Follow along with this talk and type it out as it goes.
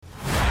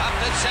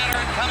center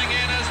and coming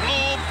in as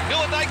Loom.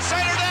 Newendike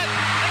center net.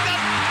 And that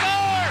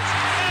scores!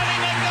 Matty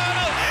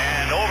McDonald!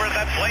 And over at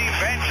that Flame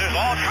bench, there's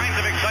all kinds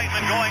of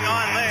excitement going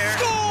on there.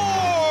 Scores!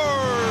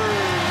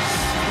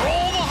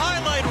 Roll the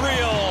highlight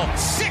reel.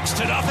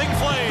 6-0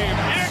 Flame.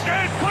 You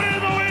can put it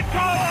in the win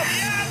column.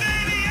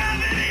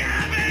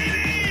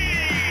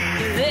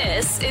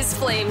 This is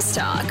Flames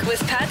Talk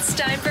with Pat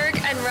Steinberg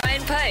and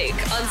Ryan Pike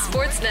on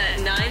Sportsnet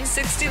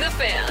 960 The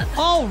Fan.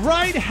 All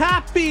right,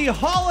 happy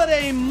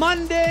holiday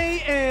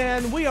Monday,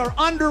 and we are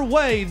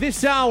underway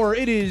this hour.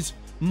 It is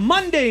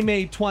Monday,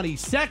 May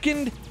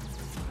 22nd,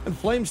 and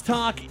Flames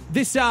Talk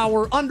this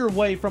hour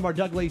underway from our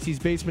Doug Lacey's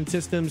Basement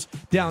Systems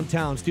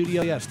downtown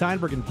studio. Yeah,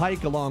 Steinberg and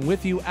Pike along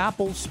with you.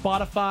 Apple,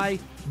 Spotify,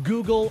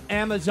 Google,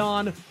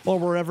 Amazon, or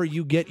wherever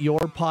you get your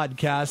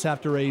podcasts.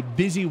 After a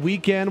busy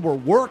weekend, we're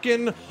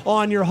working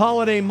on your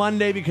holiday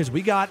Monday because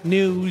we got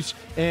news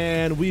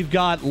and we've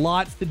got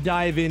lots to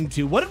dive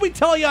into. What did we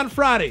tell you on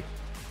Friday?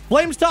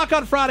 Flames Talk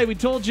on Friday. We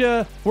told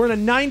you we're in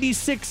a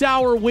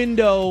 96-hour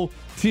window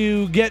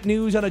to get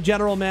news on a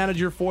general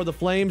manager for the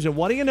Flames. And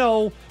what do you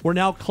know? We're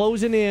now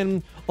closing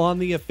in on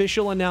the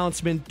official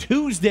announcement.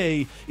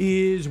 Tuesday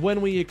is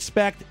when we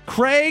expect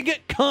Craig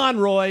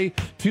Conroy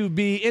to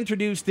be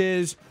introduced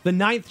as the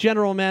 9th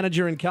general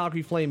manager in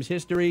Calgary Flames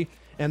history.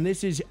 And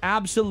this is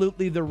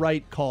absolutely the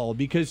right call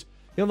because,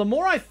 you know, the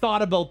more I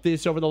thought about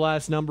this over the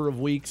last number of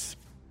weeks,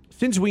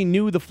 since we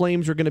knew the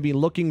Flames were going to be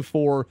looking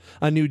for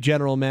a new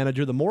general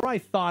manager, the more I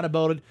thought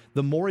about it,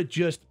 the more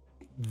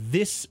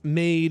this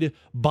made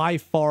by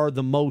far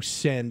the most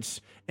sense,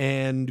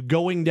 and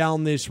going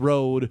down this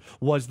road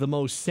was the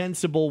most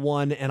sensible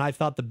one, and I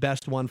thought the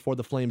best one for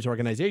the Flames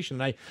organization.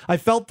 And I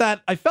felt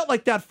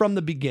like that from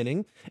the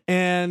beginning,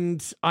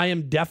 and I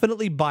am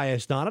definitely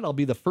biased on it. I'll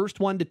be the first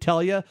one to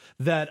tell you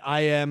that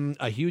I am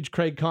a huge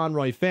Craig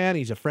Conroy fan.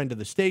 He's a friend of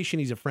the station.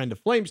 He's a friend of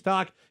Flames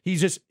Talk.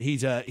 He's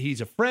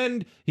a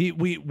friend.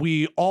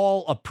 We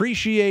all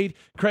appreciate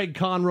Craig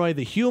Conroy,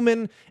 the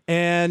human,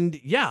 and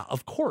yeah,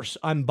 of course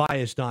I'm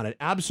biased on it,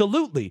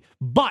 absolutely.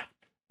 But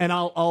and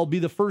I'll be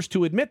the first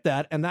to admit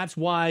that, and that's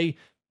why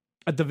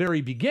at the very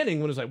beginning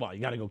when it was like, well,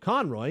 you got to go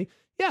Conroy.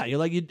 Yeah,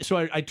 so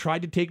I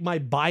tried to take my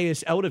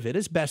bias out of it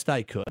as best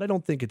I could. I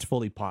don't think it's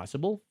fully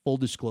possible. Full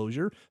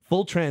disclosure,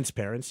 full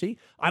transparency.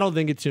 I don't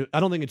think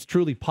it's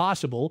truly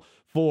possible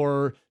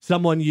for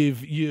someone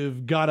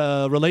you've got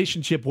a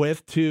relationship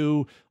with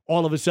to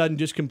all of a sudden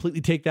just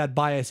completely take that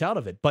bias out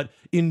of it. But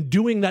in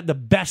doing that the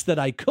best that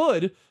I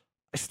could,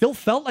 I still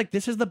felt like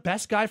this is the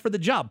best guy for the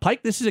job.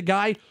 Pike, this is a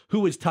guy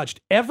who has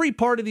touched every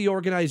part of the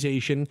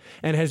organization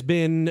and has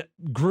been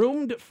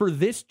groomed for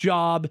this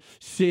job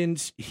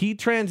since he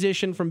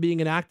transitioned from being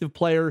an active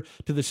player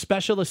to the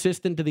special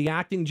assistant to the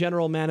acting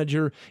general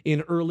manager in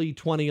early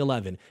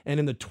 2011. And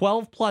in the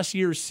 12 plus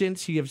years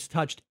since, he has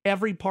touched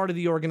every part of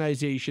the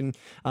organization.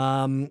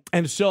 And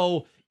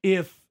so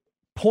if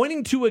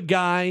pointing to a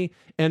guy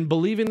and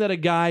believing that a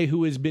guy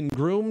who has been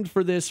groomed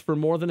for this for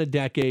more than a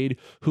decade,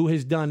 who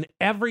has done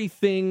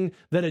everything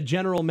that a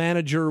general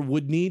manager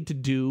would need to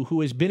do,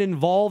 who has been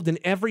involved in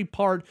every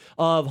part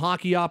of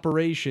hockey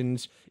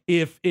operations,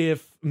 if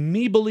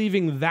me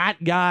believing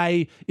that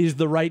guy is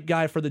the right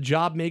guy for the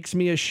job makes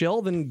me a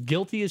shill, then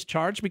guilty as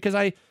charged, because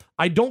I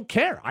don't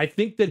care. I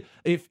think that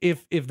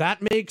if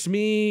that makes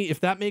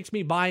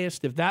me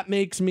biased, if that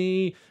makes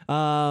me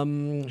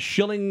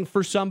shilling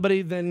for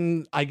somebody,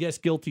 then I guess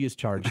guilty as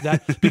charged.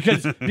 That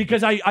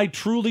because I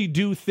truly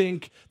do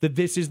think that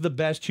this is the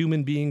best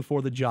human being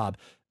for the job.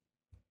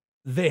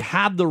 They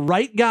had the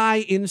right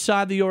guy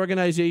inside the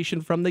organization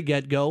from the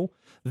get-go.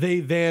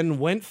 They then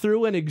went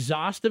through an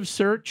exhaustive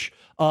search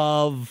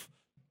of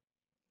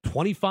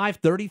 25,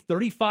 30,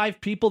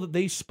 35 people that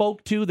they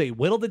spoke to. They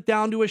whittled it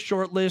down to a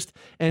short list,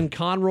 and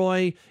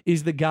Conroy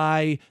is the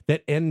guy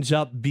that ends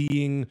up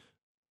being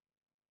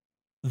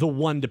the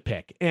one to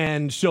pick.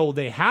 And so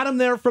they had him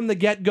there from the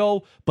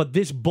get-go, but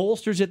this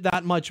bolsters it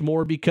that much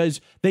more because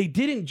they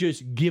didn't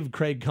just give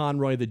Craig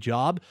Conroy the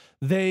job.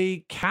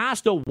 They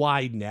cast a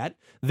wide net.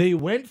 They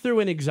went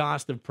through an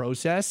exhaustive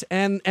process,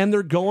 and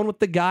they're going with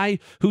the guy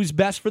who's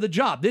best for the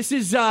job. This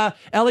is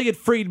Elliot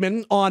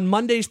Friedman on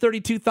Monday's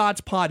 32 Thoughts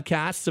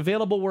podcast. It's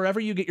available wherever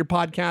you get your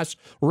podcasts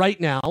right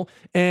now,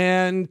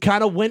 and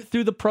kind of went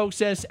through the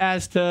process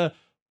as to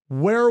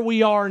where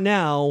we are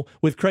now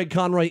with Craig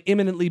Conroy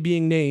imminently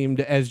being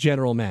named as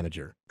general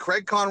manager.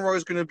 Craig Conroy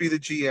is going to be the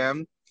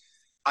GM.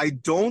 I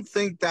don't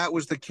think that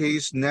was the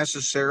case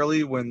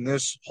necessarily when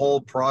this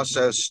whole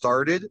process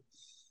started,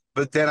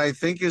 but then I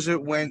think as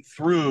it went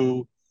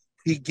through,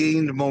 he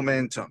gained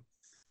momentum.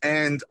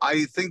 And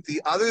I think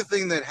the other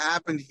thing that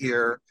happened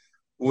here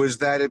was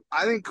that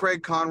I think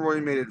Craig Conroy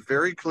made it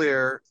very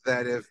clear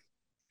that if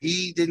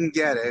he didn't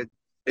get it,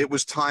 it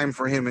was time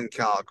for him in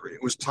Calgary.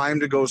 It was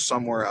time to go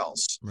somewhere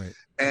else. Right.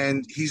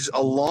 And he's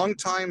a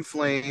longtime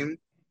Flame.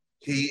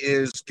 He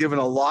is given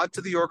a lot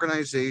to the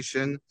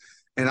organization.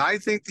 And I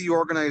think the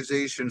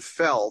organization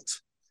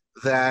felt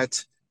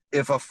that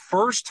if a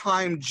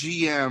first-time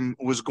GM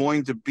was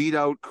going to beat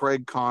out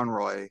Craig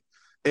Conroy,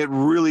 it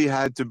really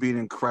had to be an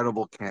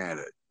incredible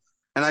candidate.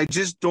 And I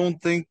just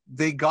don't think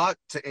they got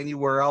to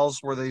anywhere else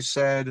where they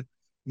said,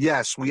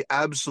 yes, we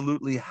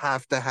absolutely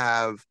have to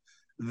have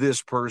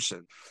this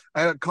person.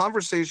 I had a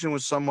conversation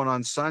with someone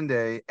on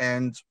Sunday,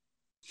 and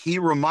he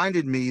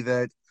reminded me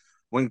that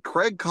when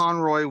Craig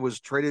Conroy was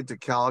traded to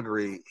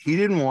Calgary, he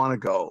didn't want to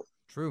go.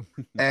 True.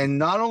 And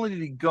not only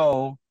did he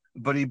go,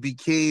 but he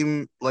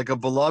became like a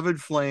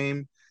beloved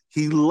Flame.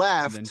 He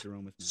left,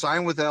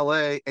 signed with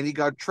LA, and he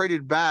got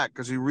traded back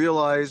because he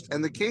realized,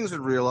 and the Kings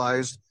had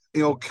realized,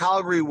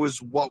 Calgary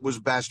was what was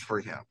best for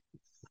him.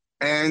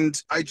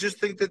 And I just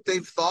think that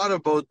they've thought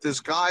about this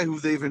guy who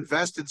they've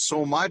invested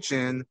so much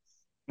in.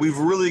 We've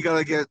really got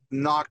to get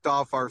knocked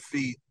off our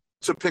feet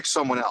to pick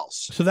someone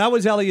else. So that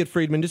was Elliot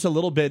Friedman, just a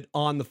little bit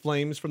on the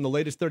Flames from the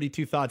latest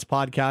 32 Thoughts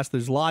podcast.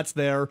 There's lots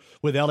there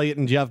with Elliot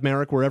and Jeff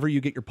Merrick, wherever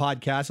you get your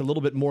podcasts, a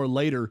little bit more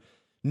later.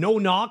 No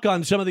knock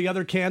on some of the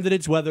other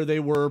candidates, whether they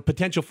were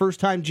potential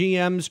first-time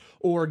GMs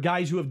or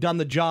guys who have done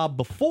the job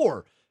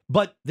before.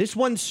 But this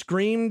one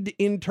screamed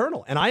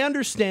internal. And I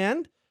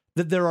understand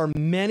that there are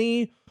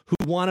many who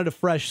wanted a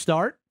fresh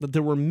start, that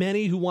there were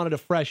many who wanted a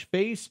fresh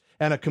face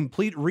and a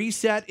complete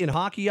reset in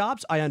hockey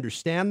ops. I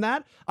understand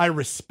that. I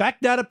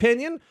respect that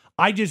opinion.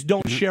 I just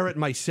don't share it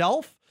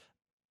myself.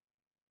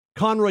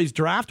 Conroy's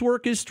draft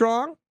work is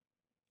strong.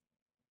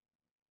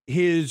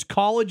 His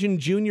college and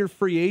junior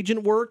free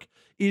agent work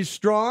is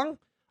strong.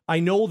 I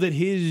know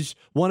that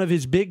one of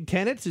his big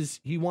tenets is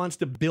he wants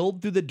to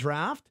build through the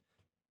draft.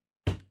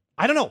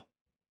 I don't know.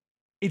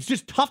 It's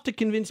just tough to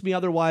convince me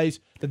otherwise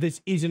that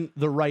this isn't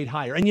the right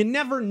hire. And you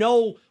never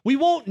know. We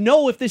won't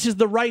know if this is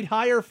the right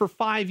hire for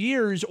 5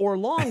 years or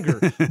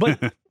longer.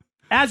 But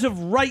as of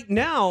right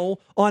now,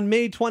 on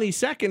May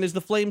 22nd, as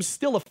the Flames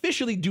still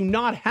officially do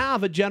not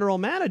have a general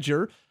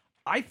manager,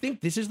 I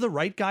think this is the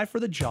right guy for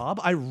the job.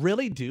 I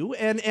really do.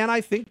 And I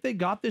think they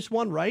got this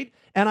one right.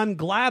 And I'm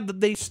glad that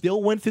they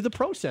still went through the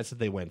process that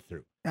they went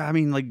through. I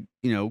mean,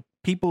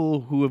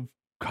 people who have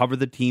covered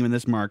the team in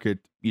this market,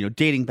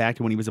 dating back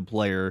to when he was a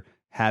player,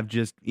 have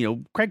just,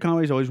 Craig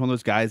Conroy is always one of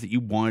those guys that you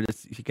wanted to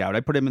seek out. I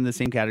put him in the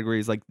same category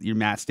as like your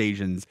Matt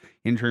Stations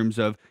in terms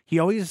of he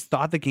always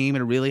thought the game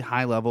at a really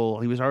high level.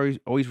 He was always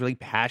really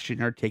passionate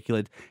and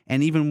articulate.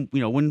 And even,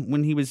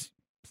 when he was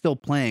still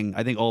playing,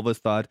 I think all of us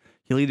thought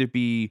he'll either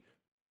be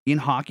in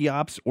hockey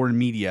ops or in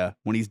media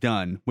when he's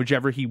done,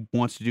 whichever he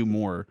wants to do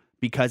more,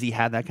 because he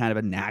had that kind of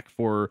a knack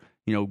for,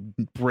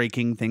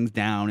 breaking things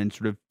down and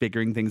sort of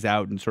figuring things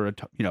out and sort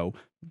of,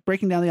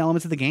 breaking down the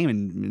elements of the game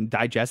and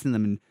digesting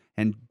them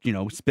and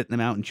spitting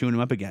them out and chewing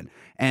them up again.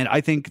 And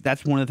I think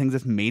that's one of the things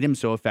that's made him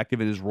so effective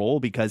in his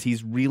role, because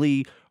he's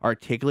really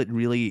articulate,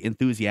 really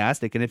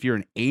enthusiastic. And if you're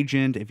an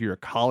agent, if you're a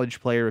college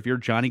player, if you're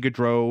Johnny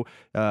Gaudreau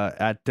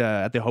at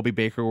the Hobie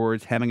Baker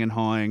Awards, hemming and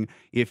hawing,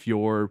 if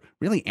you're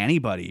really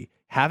anybody,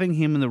 having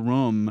him in the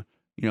room,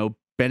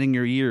 bending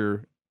your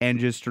ear and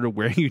just sort of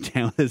wearing you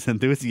down with his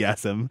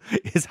enthusiasm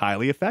is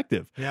highly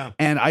effective. Yeah.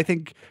 And I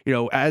think,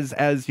 as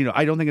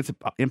I don't think it's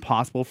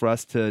impossible for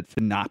us to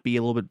not be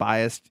a little bit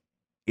biased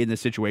in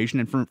this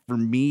situation. And for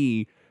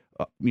me,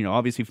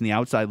 obviously from the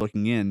outside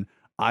looking in,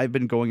 I've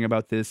been going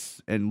about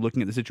this and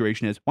looking at the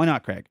situation as, why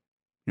not Craig?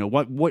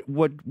 What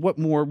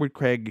more would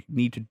Craig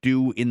need to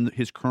do in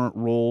his current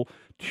role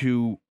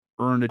to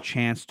earn a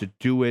chance to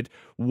do it?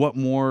 What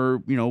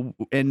more,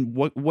 and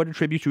what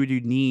attributes would you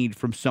need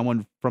from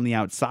someone from the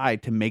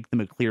outside to make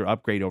them a clear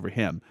upgrade over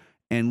him?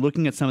 And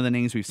looking at some of the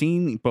names we've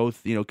seen,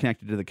 both,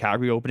 connected to the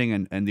Calgary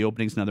opening and the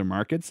openings in other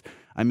markets,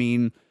 I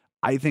mean,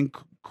 I think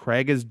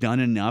Craig has done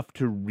enough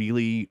to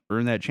really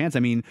earn that chance. I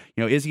mean,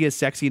 is he as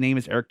sexy a name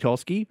as Eric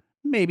Tulsky?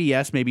 Maybe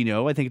yes, maybe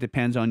no. I think it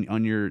depends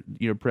on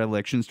your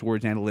predilections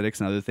towards analytics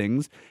and other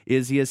things.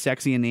 Is he as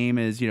sexy a name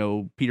as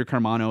Peter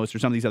Carmanos or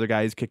some of these other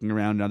guys kicking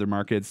around in other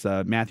markets?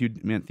 Matthew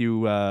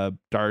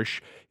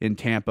Darsh in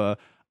Tampa.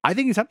 I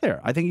think he's up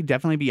there. I think he'd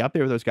definitely be up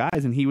there with those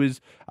guys. And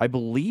I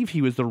believe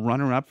he was the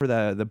runner-up for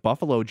the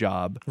Buffalo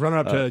job.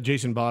 Runner-up to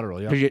Jason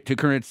Botterill, yeah. To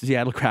current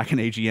Seattle Kraken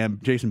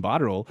AGM, Jason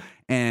Botterill.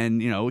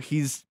 And,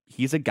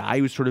 he's a guy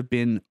who's sort of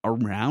been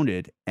around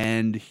it.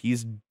 And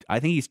I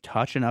think he's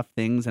touched enough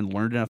things and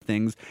learned enough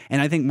things.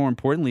 And I think more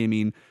importantly, I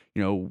mean,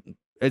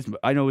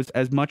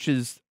 as much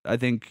as I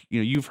think,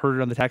 you've heard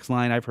it on the text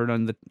line, I've heard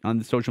on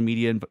the social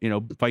media and,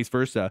 vice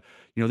versa,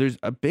 there's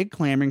a big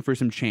clamoring for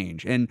some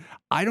change. And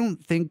I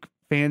don't think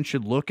fans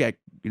should look at,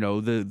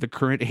 the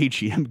current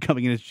AGM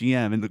coming in as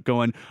GM and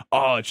going,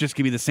 oh, it's just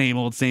going to be the same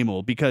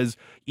old, because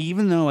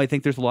even though I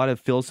think there's a lot of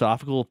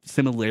philosophical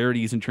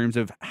similarities in terms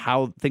of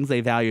how things they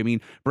value. I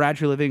mean, Brad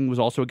Treliving was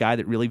also a guy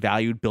that really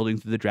valued building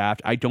through the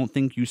draft. I don't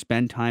think you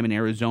spend time in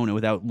Arizona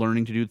without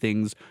learning to do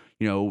things,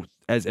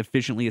 as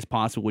efficiently as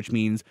possible, which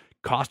means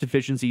cost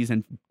efficiencies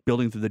and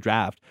building through the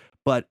draft.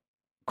 But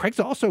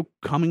Craig's also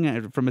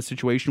coming from a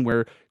situation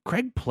where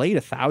Craig played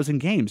 1,000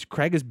 games.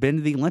 Craig has been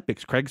to the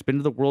Olympics. Craig's been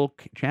to the World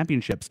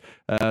Championships,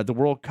 the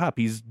World Cup.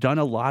 He's done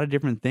a lot of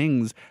different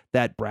things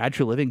that Brad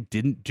Treliving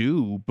didn't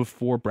do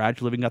before Brad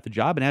Treliving got the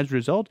job. And as a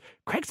result,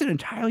 Craig's an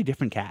entirely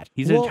different cat.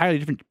 He's an entirely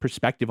different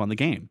perspective on the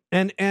game.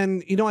 And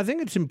I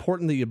think it's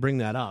important that you bring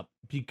that up,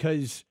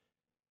 because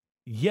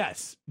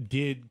Yes.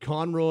 Did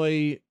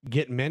Conroy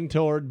get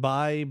mentored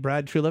by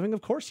Brad Treliving?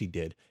 Of course he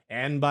did.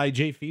 And by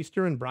Jay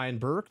Feaster and Brian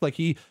Burke. Like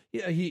he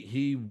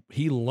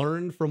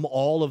learned from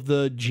all of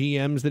the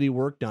GMs that he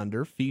worked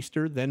under,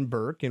 Feaster, then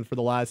Burke, and for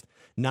the last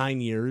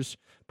 9 years,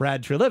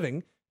 Brad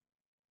Treliving.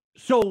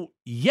 So,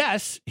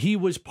 yes, he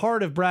was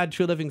part of Brad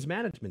Treliving's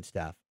management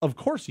staff. Of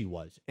course he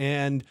was.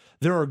 And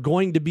there are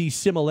going to be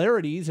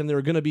similarities, and there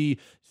are going to be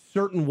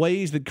certain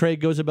ways that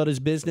Craig goes about his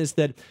business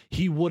that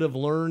he would have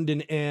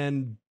learned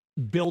and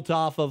built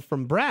off of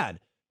from Brad.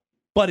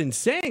 But in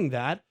saying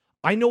that,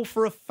 I know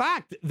for a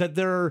fact that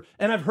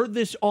and I've heard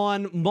this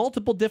on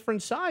multiple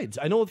different sides.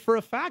 I know for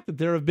a fact that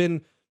there have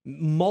been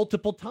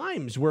multiple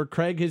times where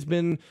Craig has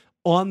been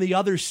on the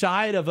other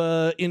side of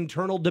a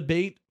internal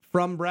debate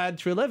from Brad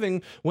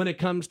Treliving when it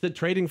comes to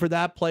trading for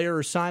that player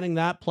or signing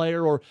that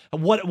player or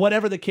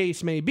whatever the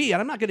case may be. And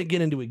I'm not going to get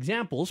into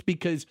examples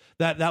because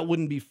that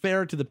wouldn't be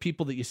fair to the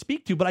people that you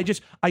speak to. But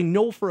I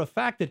know for a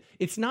fact that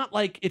it's not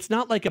like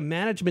a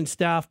management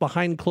staff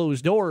behind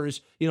closed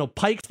doors. You know,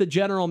 Pike's the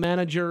general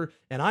manager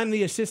and I'm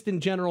the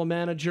assistant general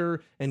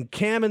manager and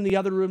Cam in the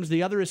other room's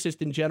the other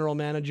assistant general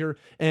manager.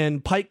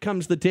 And Pike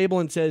comes to the table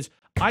and says,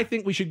 I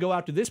think we should go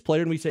after this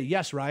player. And we say,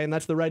 yes, Ryan,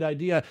 that's the right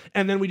idea.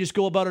 And then we just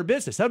go about our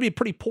business. That would be a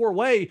pretty poor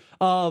way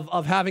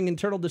of having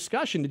internal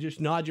discussion, to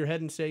just nod your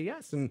head and say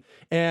yes.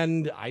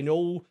 And I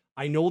know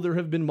there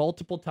have been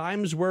multiple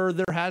times where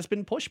there has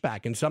been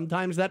pushback. And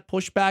sometimes that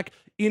pushback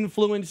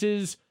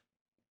influences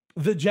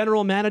the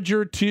general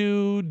manager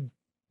to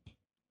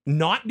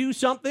not do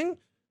something.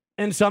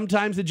 And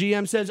sometimes the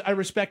GM says, I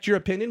respect your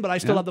opinion, but I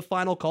still have the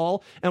final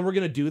call, and we're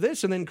going to do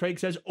this. And then Craig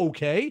says,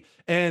 okay.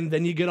 And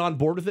then you get on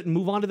board with it and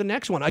move on to the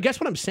next one. I guess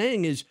what I'm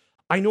saying is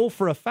I know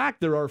for a fact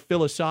there are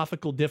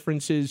philosophical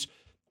differences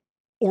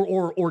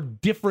or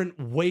different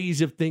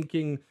ways of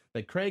thinking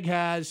that Craig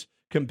has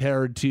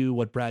compared to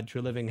what Brad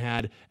Treliving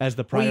had as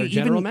the prior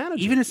general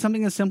manager. Even as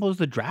something as simple as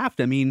the draft.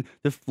 I mean,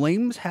 the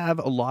Flames have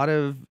a lot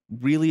of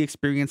really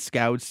experienced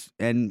scouts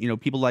and, you know,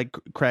 people like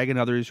Craig and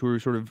others who are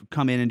sort of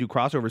come in and do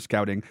crossover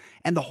scouting.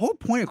 And the whole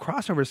point of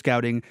crossover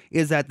scouting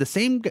is that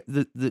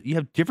you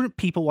have different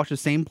people watch the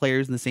same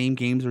players in the same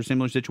games or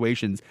similar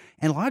situations.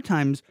 And a lot of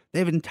times they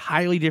have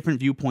entirely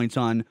different viewpoints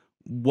on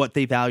what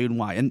they value and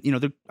why. And, you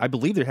know, I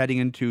believe they're heading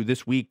into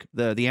this week,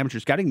 the amateur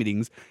scouting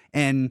meetings.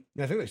 And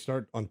I think they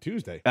start on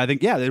Tuesday. I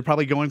think, they're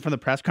probably going from the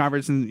press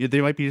conference and they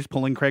might be just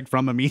pulling Craig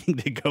from a meeting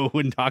to go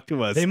and talk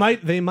to us. They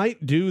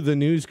might do the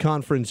news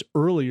conference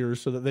earlier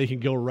so that they can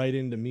go right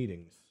into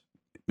meetings.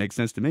 Makes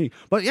sense to me.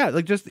 But yeah,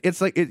 like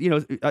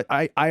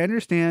I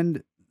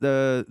understand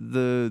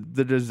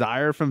the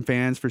desire from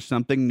fans for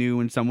something new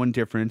and someone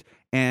different.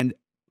 And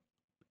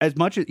as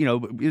much as, you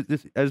know,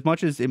 as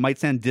much as it might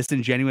sound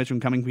disingenuous from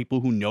coming people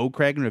who know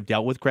Craig and have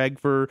dealt with Craig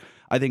for,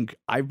 I think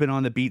I've been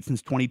on the beat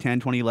since 2010,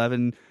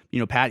 2011. You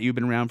know, Pat, you've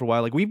been around for a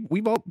while. Like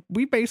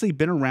we've basically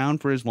been around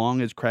for as long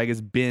as Craig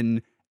has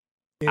been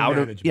in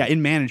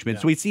management.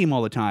 Yeah. So we see him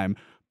all the time.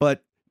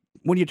 But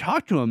when you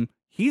talk to him,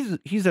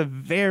 he's a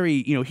very,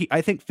 you know,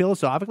 I think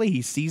philosophically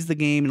he sees the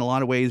game in a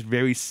lot of ways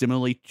very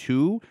similarly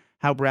to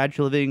how Brad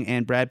Treliving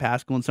and Brad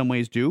Pascal in some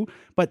ways do.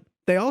 But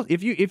they all,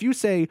 if you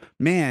say,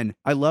 man,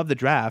 I love the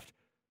draft,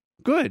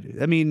 good.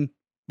 I mean,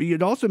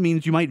 it also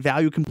means you might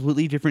value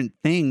completely different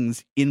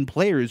things in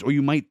players, or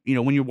you might, you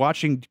know, when you're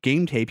watching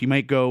game tape, you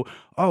might go,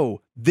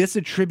 oh, this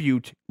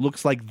attribute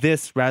looks like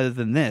this rather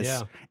than this.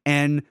 Yeah.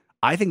 And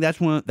I think that's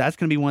going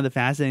to be one of the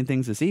fascinating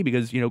things to see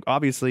because, you know,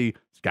 obviously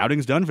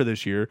scouting's done for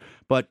this year,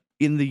 but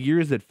in the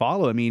years that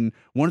follow, I mean,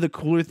 one of the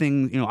cooler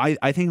things, you know,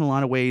 I think in a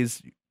lot of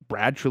ways,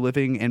 Brad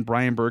Treliving and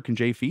Brian Burke and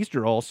Jay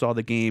Feaster all saw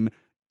the game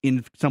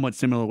in somewhat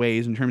similar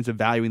ways in terms of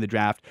valuing the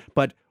draft,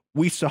 but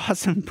we saw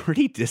some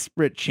pretty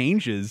disparate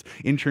changes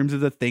in terms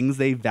of the things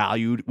they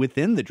valued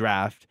within the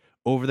draft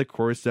over the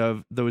course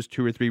of those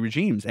 2 or 3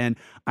 regimes. And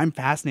I'm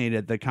fascinated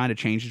at the kind of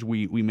changes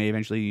we may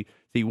eventually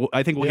see.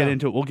 I think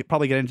we'll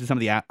probably get into some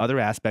of the other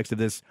aspects of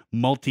this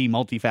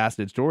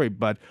multifaceted story,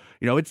 but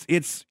you know,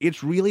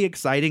 it's really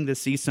exciting to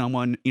see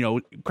someone, you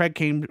know, Craig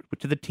came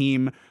to the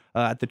team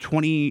at the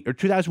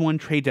 2001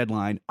 trade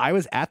deadline. I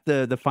was at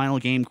the final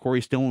game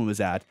Corey Stillman was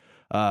at.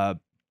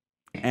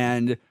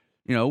 And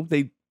you know,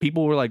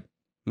 people were like,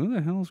 who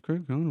the hell is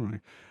Craig Conroy?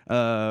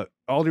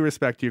 All due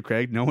respect to you,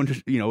 Craig. No one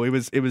just, you know, it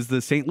was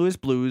the St. Louis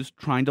Blues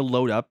trying to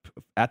load up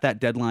at that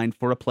deadline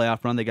for a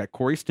playoff run. They got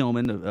Corey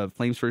Stillman, a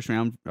Flames first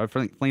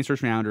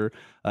rounder,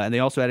 and they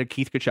also added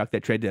Keith Tkachuk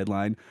that trade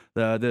deadline.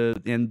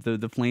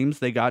 The Flames,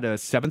 they got a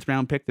 7th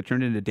round pick that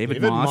turned into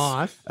David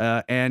Moss.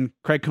 And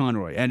Craig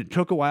Conroy. And it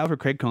took a while for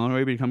Craig Conroy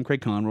to become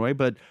Craig Conroy,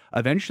 but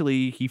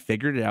eventually he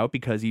figured it out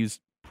because he's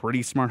a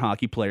pretty smart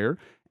hockey player.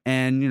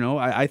 And, you know,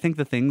 I think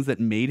the things that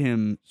made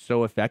him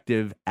so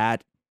effective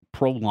at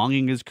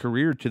prolonging his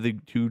career to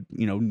you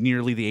know,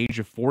 nearly the age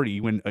of 40,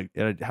 when at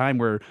a time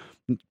where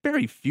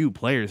very few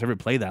players ever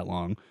play that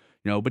long,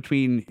 you know,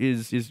 between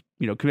his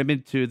you know,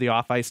 commitment to the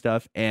off ice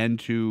stuff and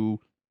to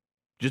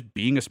just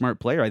being a smart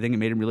player, I think it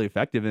made him really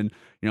effective. And,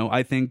 you know,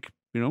 I think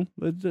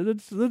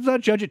let's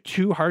not judge it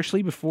too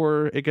harshly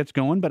before it gets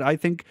going. But I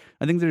think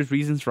there's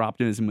reasons for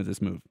optimism with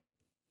this move.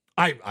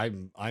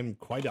 I'm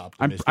quite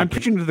optimistic. I'm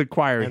preaching to the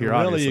choir and here.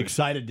 Really obviously.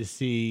 excited to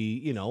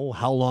see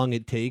how long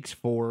it takes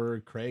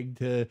for Craig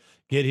to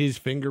get his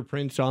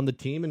fingerprints on the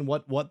team and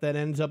what that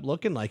ends up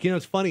looking like.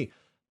 It's funny.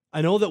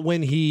 I know that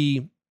when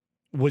he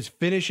was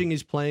finishing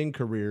his playing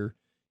career,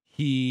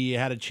 he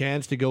had a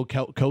chance to go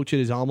coach at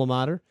his alma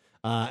mater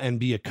and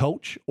be a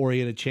coach, or he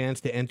had a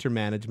chance to enter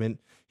management.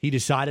 He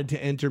decided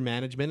to enter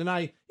management, and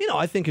I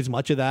think as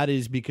much of that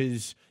is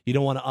because you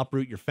don't want to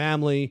uproot your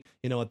family.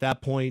 At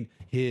that point,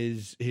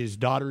 his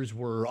daughters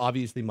were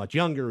obviously much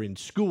younger in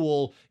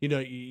school.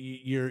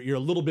 You're a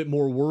little bit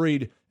more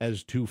worried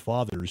as two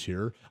fathers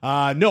here.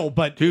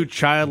 But two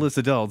childless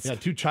adults. Yeah,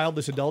 two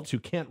childless adults who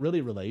can't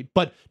really relate.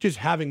 But just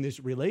having this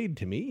relayed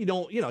to me,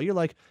 you're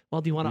like, well,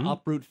 do you want to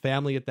uproot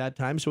family at that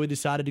time? So he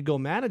decided to go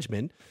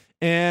management,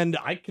 and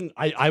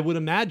I would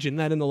imagine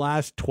that in the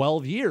last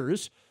 12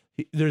 years.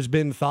 There's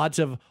been thoughts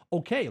of,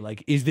 okay,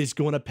 like, is this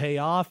going to pay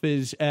off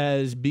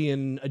as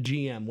being a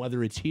GM,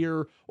 whether it's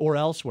here or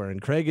elsewhere? And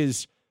Craig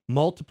has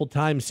multiple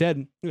times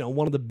said,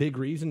 one of the big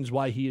reasons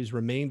why he has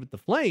remained with the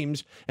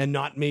Flames and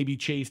not maybe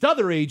chased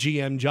other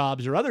AGM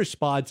jobs or other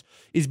spots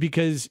is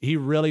because he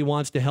really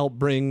wants to help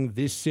bring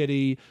this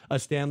city a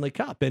Stanley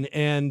Cup.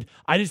 And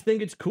I just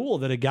think it's cool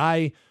that a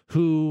guy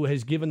who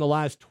has given the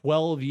last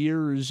 12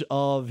 years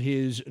of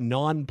his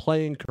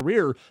non-playing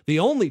career, the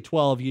only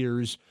 12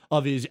 years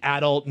of his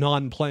adult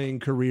non-playing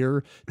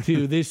career,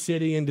 to this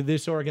city and to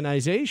this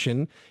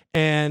organization,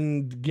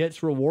 and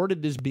gets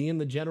rewarded as being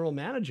the general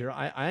manager.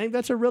 I think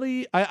that's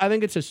I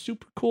think it's a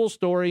super cool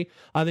story.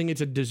 I think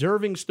it's a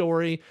deserving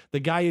story. The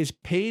guy has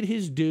paid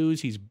his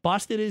dues. He's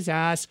busted his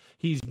ass.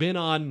 He's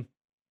been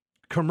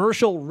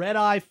commercial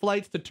red-eye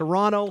flights to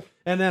Toronto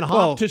and then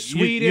hopped to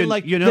Sweden.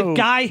 The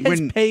guy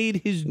has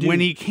paid his dues. When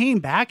he came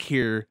back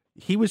here,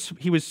 he was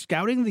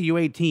scouting the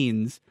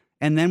U18s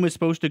and then was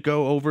supposed to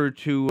go over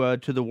to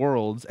the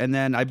Worlds. And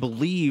then I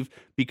believe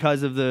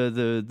because of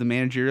the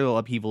managerial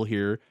upheaval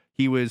here,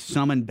 he was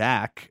summoned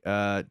back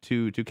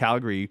to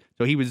Calgary.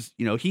 So he was,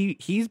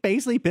 he's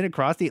basically been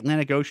across the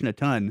Atlantic Ocean a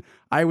ton.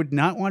 I would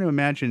not want to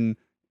imagine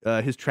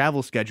his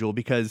travel schedule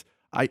because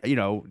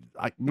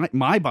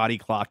my body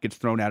clock gets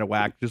thrown out of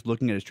whack just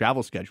looking at his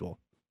travel schedule.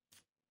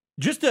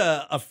 Just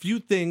a few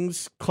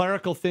things,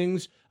 clerical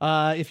things.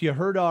 If you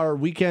heard our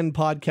weekend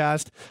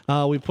podcast,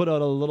 we put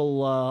out a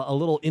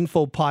little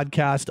info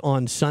podcast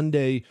on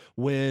Sunday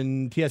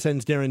when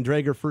TSN's Darren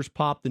Drager first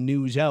popped the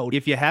news out.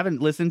 If you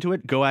haven't listened to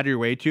it, go out of your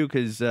way to,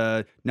 because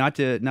not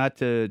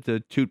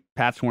to toot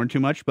Pat's horn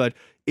too much, but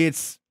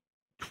it's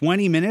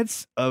 20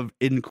 minutes of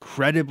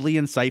incredibly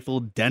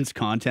insightful, dense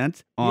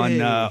content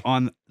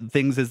on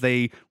things as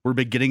they were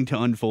beginning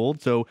to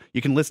unfold. So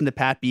you can listen to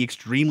Pat be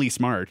extremely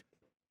smart.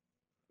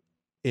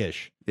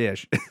 Ish.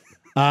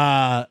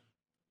 I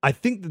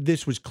think that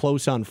this was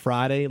close on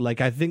Friday.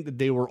 Like, I think that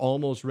they were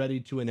almost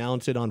ready to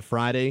announce it on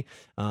Friday.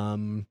 I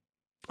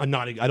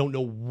don't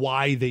know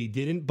why they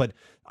didn't, but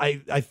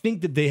I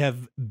think that they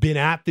have been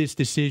at this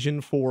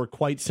decision for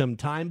quite some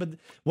time. But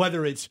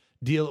whether it's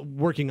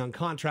working on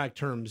contract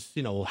terms,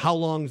 how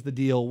long's the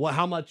deal?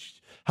 How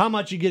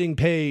much you getting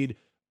paid?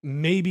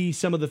 Maybe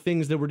some of the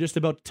things that we're just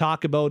about to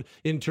talk about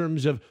in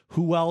terms of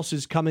who else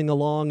is coming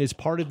along as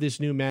part of this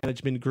new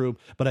management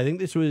group. But I think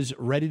this was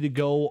ready to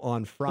go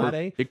on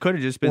Friday. Or it could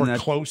have just been that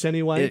close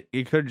anyway.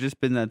 It could have just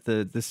been that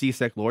the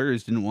CSEC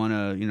lawyers didn't want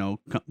to,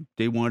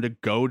 they wanted to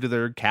go to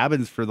their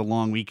cabins for the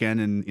long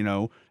weekend. And,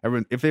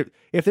 everyone, if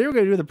they were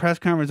going to do the press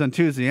conference on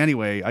Tuesday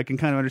anyway, I can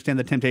kind of understand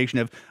the temptation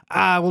of,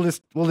 we'll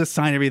just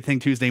sign everything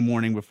Tuesday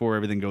morning before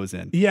everything goes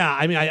in. Yeah.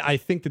 I mean, I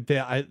think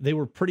that they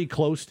were pretty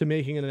close to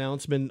making an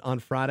announcement on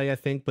Friday, I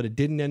think, but it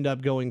didn't end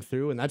up going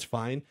through, and that's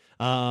fine.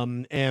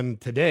 And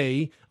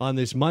today, on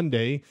this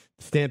Monday,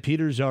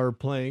 Stampeders are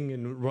playing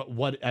in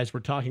what, as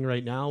we're talking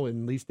right now, at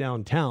least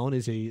downtown,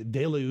 is a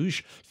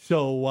deluge.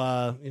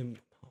 So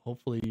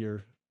hopefully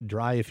you're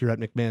dry if you're at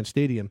McMahon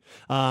Stadium.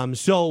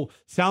 So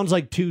sounds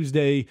like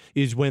Tuesday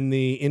is when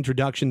the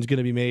introduction's going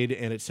to be made,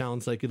 and it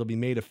sounds like it'll be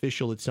made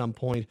official at some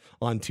point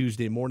on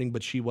Tuesday morning,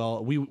 but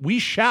we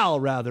shall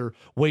rather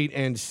wait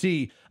and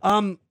see.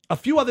 A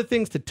few other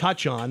things to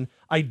touch on.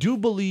 I do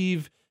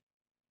believe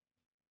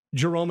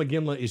Jerome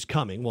Iginla is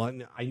coming. Well,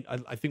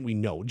 I think we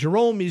know.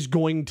 Jerome is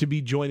going to be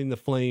joining the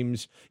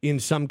Flames in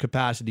some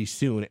capacity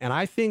soon. And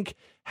I think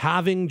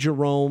having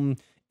Jerome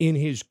in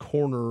his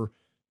corner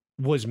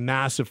was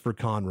massive for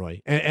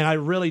Conroy. And I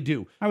really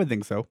do. I would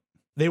think so.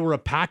 They were a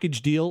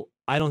package deal.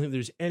 I don't think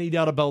there's any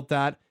doubt about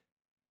that.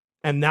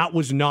 And that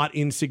was not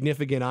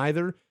insignificant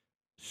either.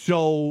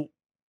 So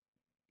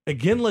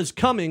Iginla's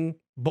coming,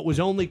 but was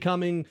only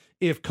coming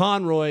if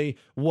Conroy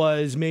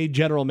was made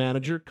general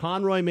manager.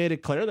 Conroy made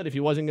it clear that if he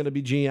wasn't going to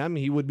be GM,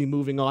 he would be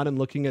moving on and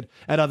looking at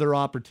other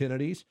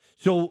opportunities.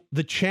 So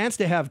the chance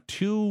to have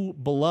two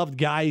beloved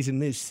guys in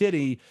this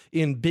city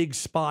in big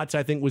spots,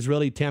 I think, was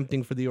really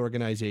tempting for the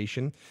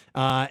organization.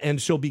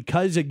 And so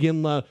because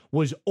Iginla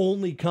was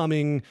only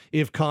coming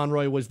if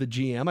Conroy was the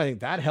GM, I think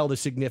that held a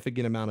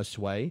significant amount of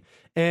sway.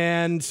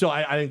 And so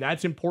I think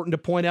that's important to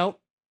point out.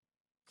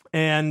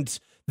 And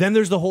then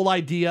there's the whole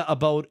idea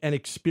about an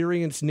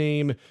experienced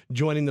name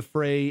joining the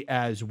fray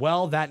as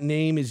well. That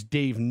name is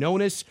Dave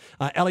Nonis.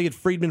 Elliot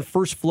Friedman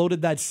first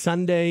floated that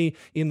Sunday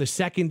in the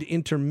second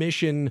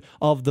intermission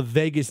of the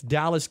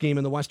Vegas-Dallas game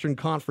in the Western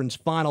Conference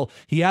Final.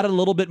 He added a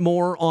little bit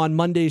more on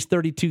Monday's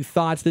 32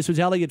 Thoughts. This was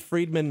Elliot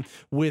Friedman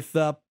with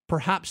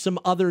perhaps some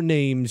other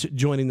names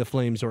joining the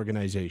Flames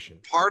organization.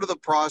 Part of the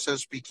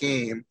process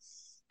became,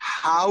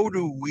 how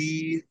do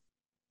we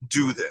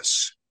do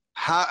this?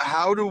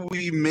 How do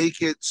we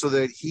make it so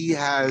that he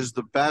has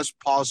the best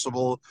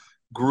possible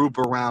group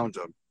around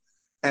him?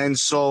 And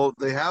so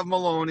they have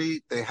Maloney,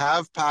 they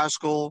have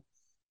Pascal.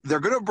 They're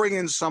going to bring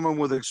in someone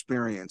with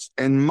experience.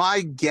 And my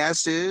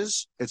guess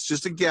is, it's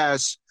just a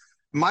guess,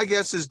 my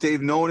guess is Dave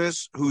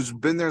Nonis, who's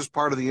been there as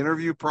part of the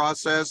interview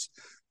process.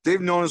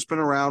 Dave Nonis has been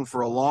around for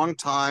a long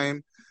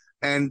time,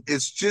 and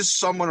it's just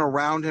someone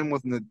around him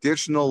with an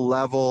additional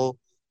level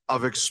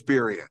of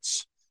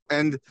experience.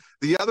 And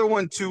the other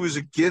one, too, is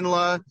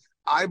Iginla.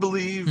 I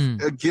believe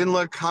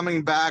Iginla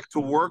coming back to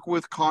work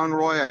with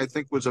Conroy, I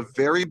think, was a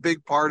very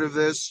big part of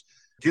this.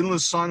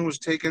 Iginla's son was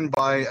taken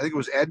by, I think it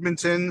was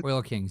Edmonton.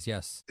 Oil Kings,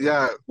 yes.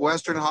 Yeah,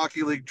 Western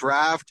Hockey League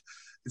draft.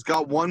 He's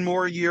got one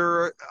more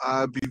year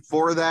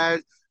before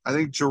that. I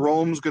think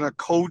Jerome's going to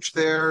coach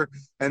there,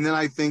 and then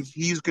I think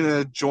he's going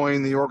to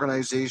join the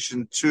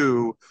organization,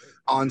 too,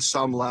 on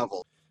some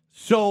level.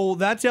 So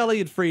that's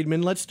Elliot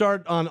Friedman. Let's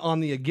start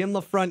on the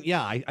Iginla front.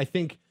 Yeah, I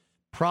think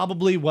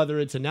probably whether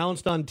it's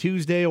announced on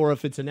Tuesday or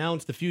if it's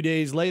announced a few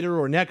days later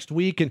or next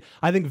week. And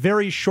I think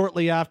very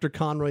shortly after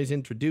Conroy's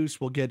introduced,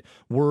 we'll get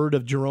word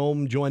of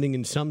Jerome joining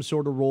in some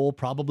sort of role,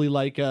 probably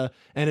like an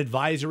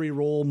advisory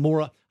role,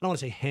 more, I don't want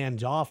to say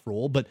hands-off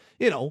role, but,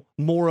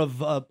 more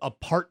of a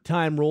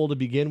part-time role to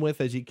begin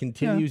with as he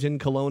continues in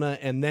Kelowna,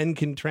 and then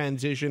can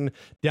transition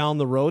down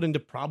the road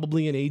into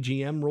probably an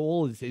AGM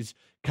role is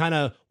kind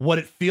of what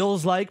it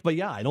feels like. But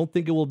yeah, I don't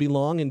think it will be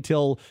long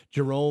until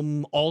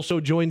Jerome also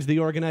joins the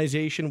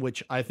organization,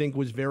 which I think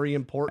was very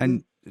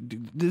important.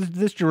 And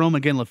this Jerome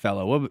Iginla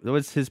fellow, what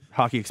was his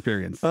hockey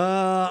experience?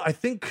 I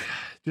think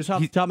just off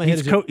the top of my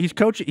head, he's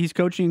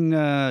coaching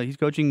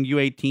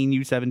U18,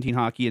 U17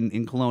 hockey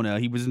in Kelowna.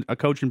 He was a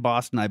coach in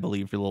Boston, I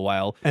believe, for a little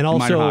while. And also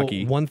minor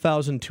hockey.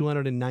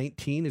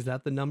 1,219. Is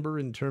that the number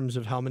in terms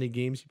of how many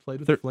games he played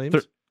with the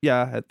Flames?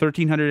 Yeah, at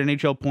 1,300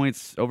 NHL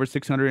points, over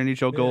 600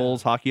 NHL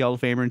goals, Hockey Hall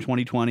of Famer in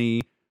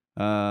 2020.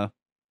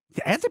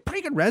 That's a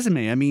pretty good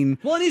resume. I mean,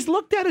 well, and he's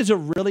looked at as a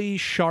really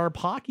sharp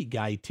hockey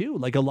guy too.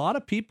 Like, a lot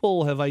of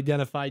people have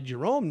identified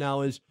Jerome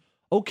now as,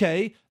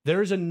 okay,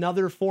 there's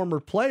another former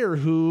player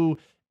who,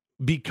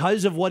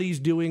 because of what he's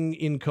doing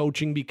in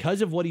coaching,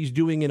 because of what he's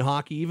doing in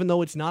hockey, even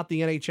though it's not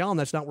the NHL and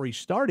that's not where he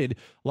started,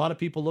 a lot of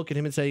people look at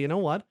him and say, you know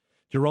what?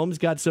 Jerome's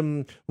got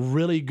some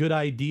really good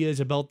ideas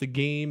about the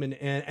game.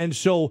 And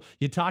so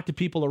you talk to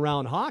people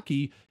around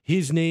hockey,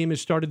 his name has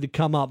started to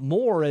come up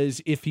more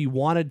as if he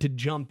wanted to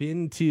jump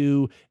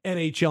into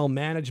NHL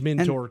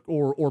management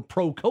or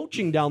pro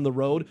coaching down the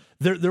road,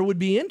 there would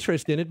be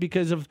interest in it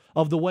because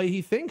of the way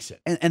he thinks it.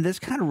 And this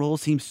kind of role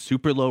seems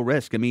super low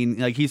risk. I mean,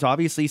 like, he's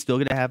obviously still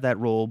going to have that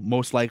role,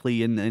 most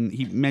likely. And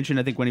he mentioned,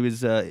 I think, when he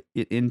was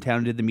in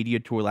town, did the media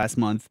tour last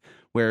month,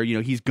 where,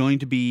 he's going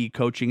to be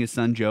coaching his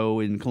son Joe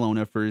in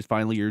Kelowna for his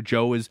final year.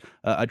 Joe is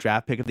a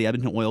draft pick of the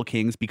Edmonton Oil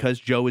Kings. Because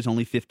Joe is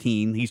only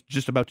 15, he's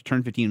just about to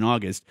turn 15 in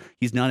August.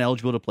 He's not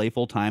eligible to play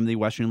full-time in the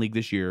Western League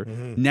this year.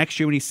 Mm-hmm. Next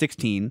year, when he's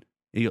 16,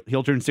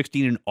 he'll turn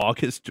 16 in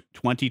August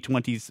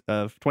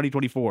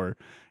 2024.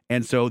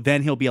 And so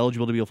then he'll be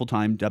eligible to be a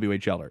full-time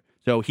WHLer.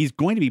 So he's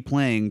going to be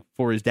playing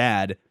for his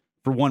dad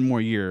for one more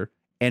year.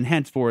 And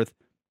henceforth,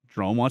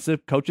 Jerome wants to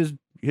coach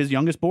his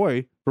youngest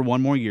boy for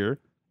one more year.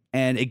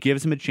 And it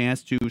gives him a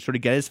chance to sort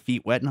of get his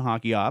feet wet in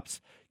hockey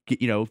ops,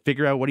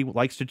 figure out what he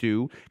likes to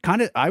do.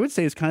 I would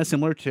say it's kind of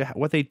similar to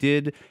what they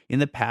did in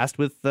the past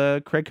with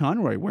Craig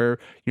Conroy, where,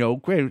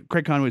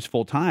 Craig Conroy is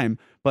full-time,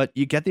 but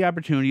you get the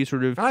opportunity to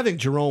sort of... I think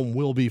Jerome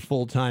will be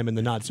full-time in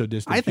the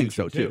not-so-distant future. I think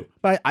so, too.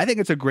 But I think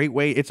it's a great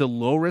way. It's a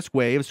low-risk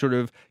way of sort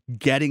of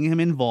getting him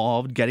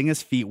involved, getting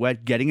his feet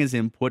wet, getting his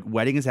input,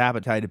 whetting his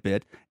appetite a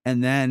bit,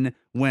 and then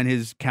when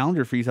his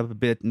calendar frees up a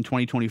bit in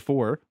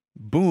 2024...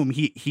 boom,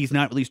 he's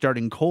not really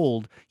starting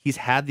cold. He's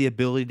had the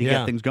ability to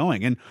get things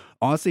going. And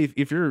honestly,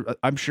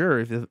 I'm sure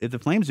if the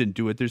Flames didn't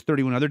do it, there's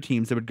 31 other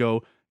teams that would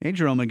go, hey,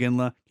 Jerome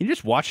Iginla, can you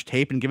just watch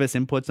tape and give us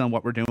inputs on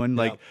what we're doing?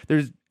 Like,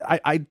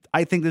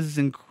 I think this is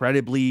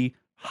incredibly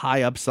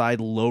high upside,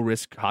 low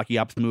risk hockey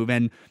ops move.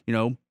 And,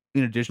 in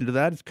addition to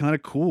that, it's kind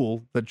of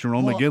cool that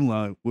Jerome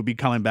Iginla would be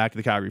coming back to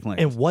the Calgary Flames.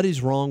 And what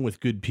is wrong with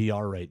good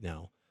PR right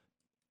now?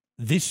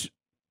 This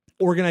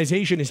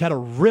organization has had a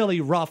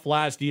really rough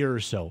last year or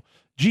so.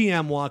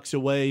 GM walks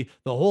away,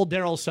 the whole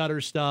Daryl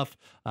Sutter stuff.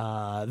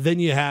 Then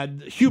you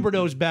had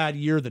Huberdeau's bad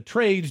year, the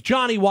trades,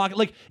 Johnny Walker.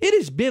 Like, it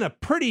has been a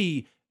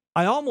pretty,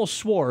 I almost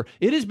swore,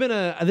 it has been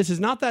this is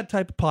not that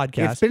type of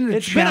podcast.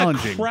 It's been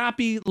a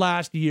crappy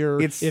last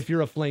year if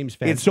you're a Flames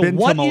fan. It's so been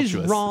what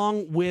tumultuous. is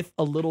wrong with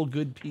a little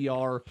good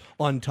PR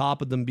on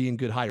top of them being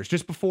good hires?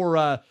 Just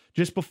before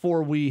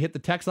we hit the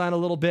text line a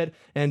little bit,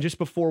 and just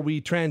before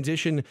we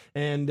transition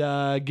and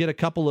get a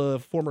couple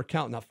of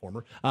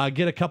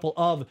get a couple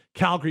of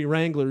Calgary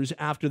Wranglers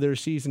after their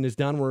season is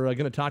done. We're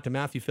going to talk to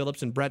Matthew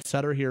Phillips and Brett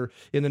Sutter here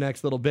in the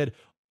next little bit.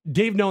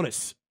 Dave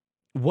Nonis,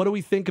 what do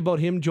we think about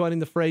him joining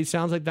the fray?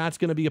 Sounds like that's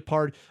going to be a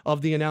part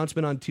of the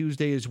announcement on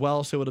Tuesday as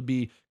well. So it'll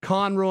be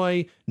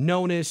Conroy,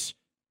 Nonis,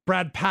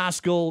 Brad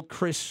Pascal,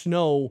 Chris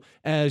Snow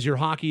as your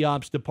hockey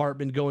ops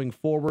department going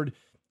forward.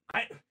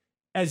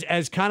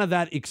 As kind of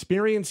that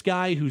experienced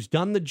guy who's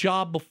done the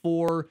job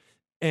before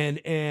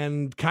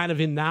and kind of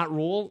in that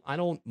role, I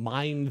don't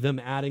mind them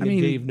adding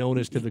a Dave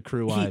Nonis to the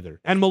crew either.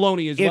 And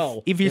Maloney as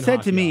well. If you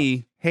said to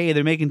me, hey,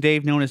 they're making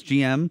Dave Nonis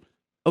GM,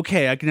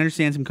 okay, I can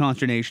understand some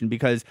consternation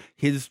because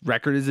his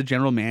record as a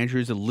general manager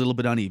is a little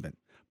bit uneven.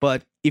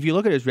 But if you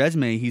look at his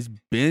resume, he's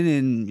been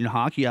in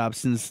hockey ops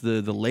since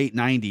the late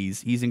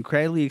 90s. He's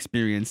incredibly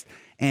experienced.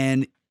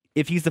 And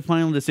if he's the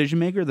final decision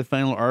maker, the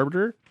final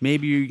arbiter,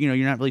 maybe you're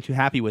not really too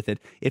happy with it.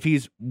 If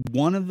he's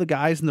one of the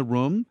guys in the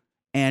room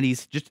and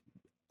he's just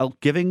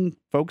giving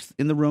folks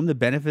in the room the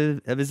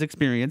benefit of his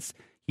experience,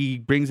 he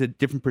brings a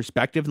different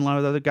perspective than a lot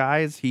of the other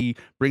guys. He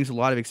brings a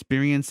lot of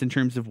experience in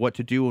terms of what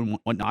to do and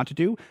what not to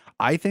do.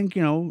 I think,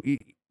 if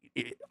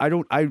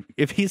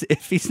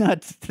he's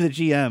not to the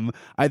GM,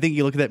 I think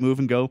you look at that move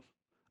and go,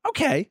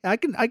 okay, I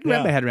can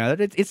wrap my head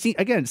around it. It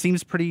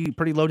seems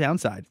pretty low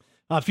downside.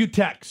 A few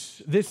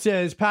texts. This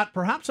says, Pat,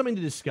 perhaps something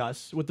to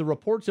discuss. With the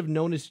reports of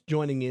Nonis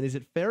joining in, is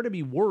it fair to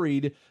be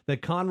worried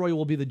that Conroy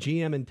will be the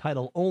GM in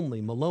title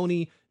only?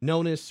 Maloney,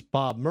 Nonis,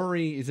 Bob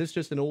Murray. Is this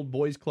just an old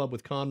boys club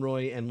with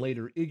Conroy and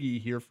later Iggy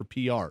here for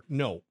PR?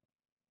 No.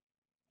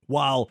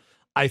 While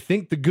I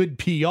think the good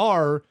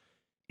PR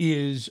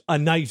is a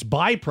nice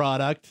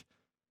byproduct,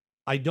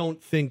 I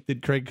don't think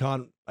that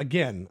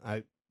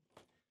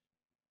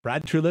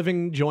Brad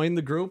Treliving joined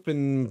the group,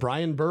 and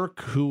Brian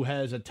Burke, who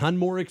has a ton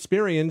more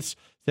experience,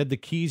 said the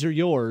keys are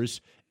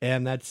yours,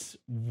 and that's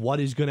what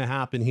is going to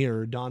happen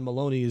here. Don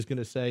Maloney is going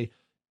to say,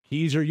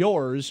 keys are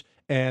yours,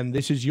 and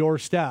this is your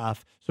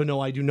staff. So, no,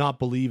 I do not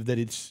believe that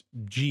it's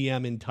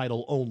GM in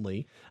title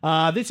only.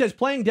 This says,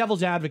 playing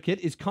devil's advocate,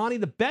 is Connie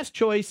the best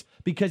choice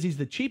because he's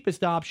the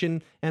cheapest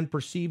option and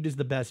perceived as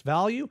the best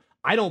value?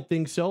 I don't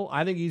think so.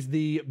 I think he's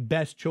the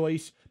best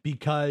choice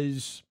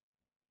because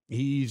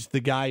he's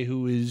the guy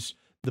who is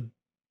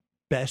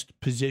best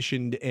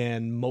positioned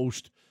and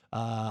most,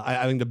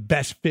 I think the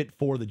best fit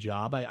for the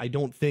job. I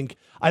don't think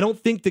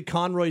that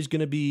Conroy is going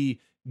to be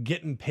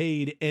getting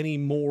paid any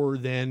more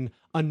than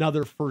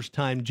another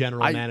first-time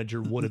general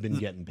manager would have been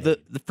getting paid.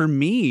 For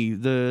me,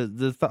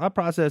 the thought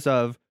process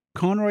of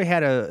Conroy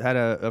had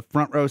a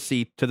front row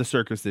seat to the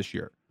circus this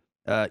year.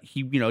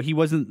 He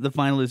wasn't the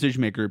final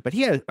decision maker, but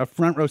he had a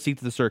front row seat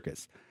to the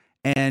circus,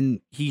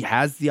 and he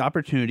has the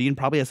opportunity and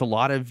probably has a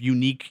lot of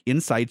unique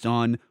insights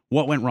on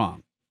what went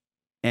wrong.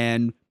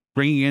 And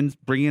bringing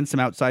in some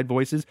outside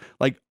voices,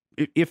 like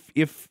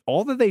if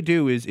all that they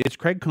do is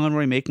Craig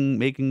Conroy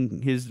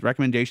making his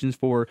recommendations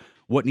for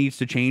what needs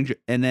to change,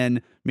 and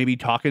then maybe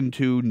talking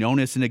to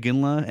Nonis and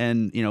Iginla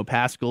and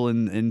Pascal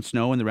and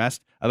Snow and the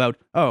rest about,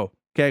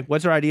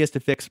 what's our ideas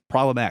to fix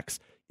problem X?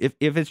 If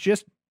it's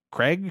just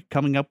Craig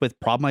coming up with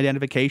problem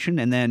identification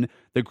and then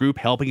the group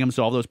helping him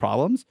solve those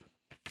problems,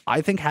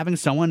 I think having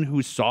someone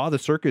who saw the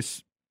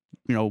circus,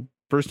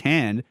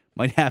 firsthand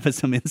might have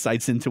some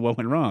insights into what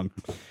went wrong.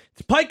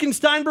 It's Pike and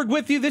Steinberg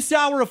with you. This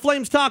hour of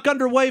Flames Talk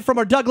underway from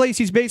our Doug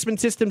Lacey's Basement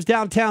Systems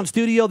downtown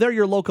studio. They're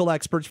your local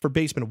experts for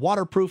basement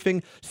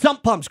waterproofing,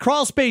 sump pumps,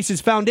 crawl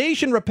spaces,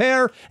 foundation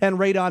repair, and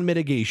radon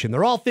mitigation.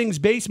 They're all things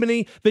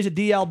basement-y. Visit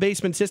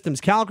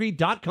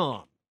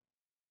dlbasementsystemscalgary.com.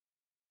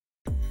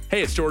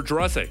 Hey, it's George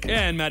Russick.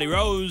 And Matty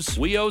Rose.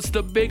 We host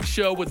The Big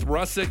Show with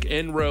Russick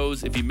and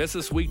Rose. If you miss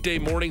us weekday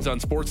mornings on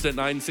Sportsnet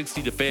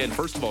 960 The Fan,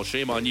 first of all,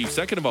 shame on you.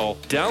 Second of all,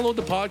 download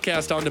the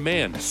podcast on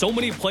demand. So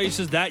many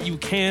places that you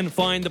can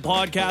find the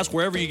podcast,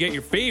 wherever you get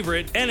your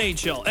favorite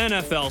NHL,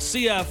 NFL,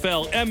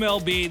 CFL,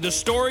 MLB, the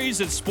stories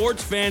that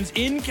sports fans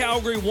in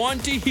Calgary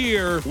want to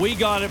hear. We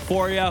got it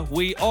for you.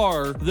 We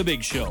are The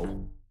Big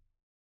Show.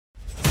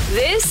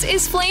 This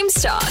is Flames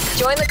Talk.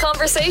 Join the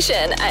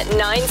conversation at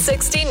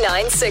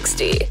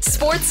 960-960.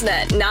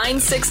 Sportsnet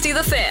 960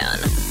 The Fan.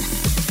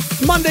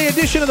 Monday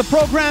edition of the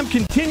program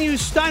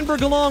continues.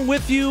 Steinberg along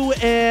with you,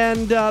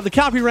 and the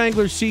Calgary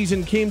Wranglers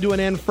season came to an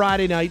end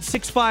Friday night.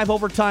 6-5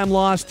 overtime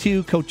loss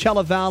to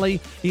Coachella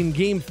Valley in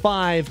Game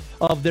 5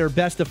 of their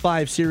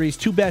best-of-5 series.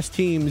 Two best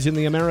teams in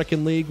the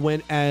American League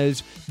went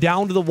as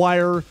down to the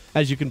wire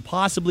as you can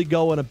possibly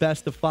go in a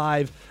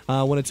best-of-5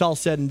 when it's all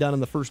said and done in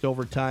the first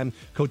overtime.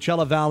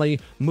 Coachella Valley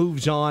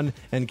moves on,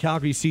 and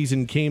Calgary's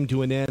season came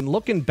to an end.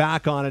 Looking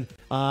back on it,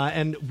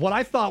 and what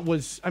I thought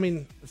was,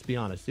 let's be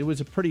honest, it was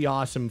a pretty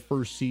awesome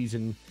first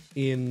season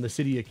in the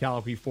city of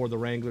Calgary for the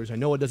Wranglers. I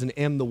know it doesn't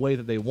end the way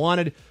that they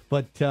wanted,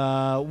 but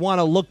want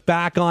to look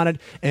back on it,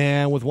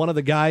 and with one of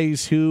the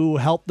guys who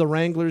helped the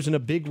Wranglers in a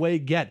big way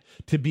get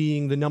to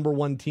being the number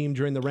one team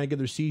during the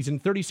regular season.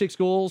 36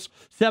 goals,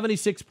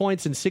 76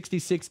 points in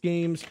 66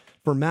 games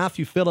for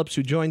Matthew Phillips,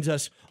 who joins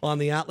us on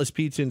the Atlas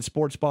Pizza and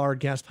Sports Bar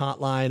guest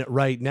hotline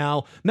right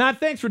now. Matt,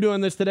 thanks for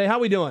doing this today. How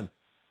we doing?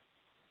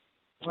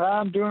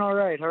 I'm doing all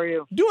right. How are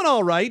you? Doing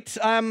all right.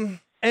 And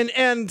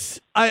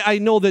I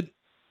know that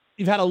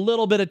you've had a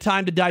little bit of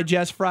time to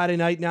digest Friday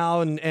night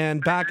now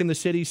and back in the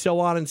city, so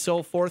on and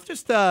so forth.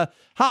 Just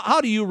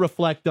how do you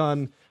reflect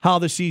on how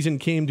the season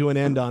came to an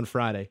end on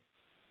Friday?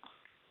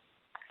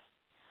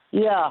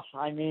 Yeah,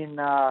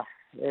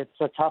 it's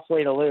a tough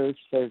way to lose.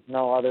 There's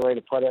no other way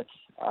to put it.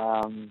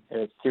 It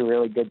was two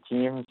really good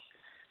teams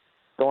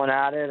going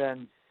at it,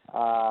 and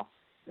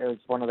it was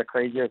one of the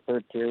crazier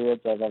third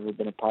periods I've ever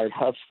been a part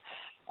of.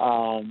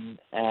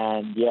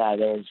 And yeah,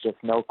 there was just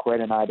no quit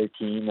in either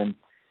team, and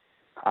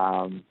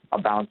a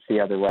bounce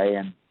the other way,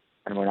 and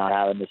we're not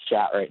having this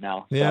chat right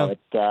now. Yeah.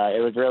 So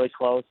it was really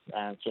close,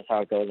 and it's just how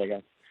it goes, I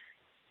guess.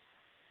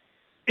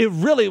 It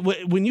really,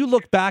 when you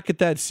look back at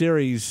that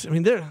series,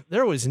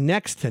 there was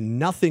next to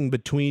nothing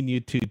between you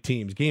two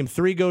teams. Game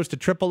 3 goes to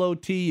triple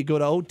OT. You go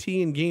to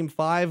OT in Game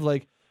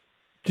 5.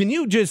 Can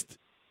you just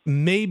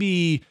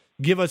maybe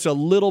give us a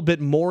little bit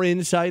more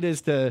insight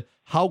as to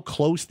how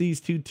close these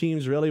two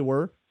teams really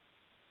were?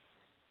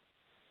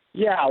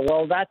 Yeah,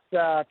 well, that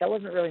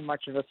wasn't really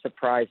much of a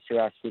surprise to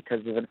us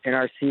because in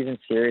our season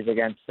series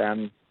against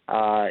them,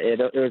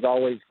 it was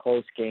always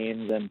close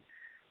games,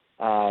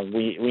 and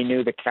we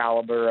knew the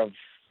caliber of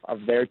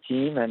their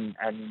team, and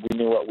we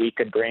knew what we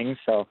could bring.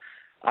 So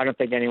I don't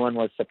think anyone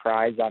was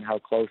surprised on how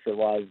close it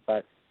was.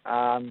 But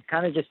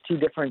kind of just two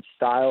different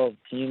style of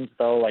teams,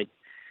 though. Like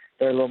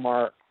they're a little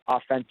more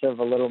offensive,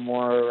 a little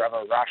more of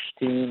a rush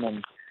team,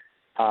 and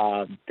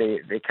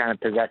they kind of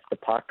possess the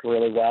puck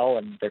really well,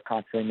 and they're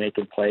constantly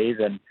making plays.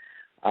 And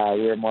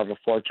we were more of a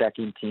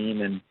forechecking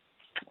team,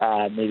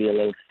 and maybe a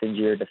little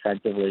stingier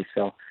defensively.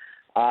 So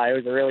it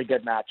was a really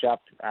good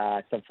matchup.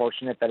 It's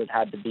unfortunate that it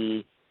had to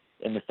be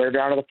in the third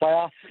round of the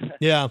playoffs.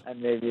 Yeah.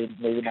 And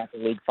maybe not the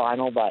league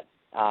final, but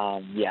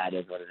yeah, it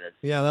is what it is.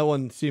 Yeah, that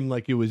one seemed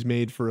like it was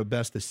made for a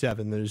best of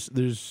 7.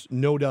 There's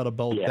no doubt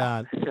about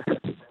that.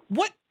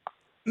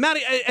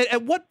 Matty,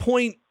 at what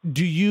point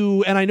do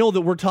you, and I know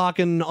that we're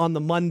talking on the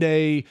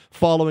Monday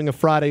following a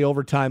Friday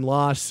overtime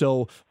loss,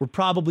 so we're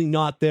probably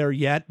not there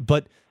yet,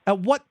 but at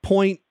what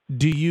point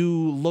do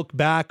you look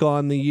back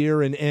on the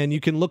year and you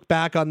can look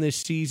back on this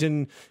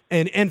season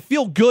and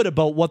feel good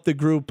about what the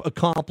group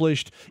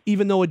accomplished,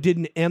 even though it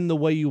didn't end the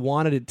way you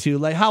wanted it to?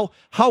 Like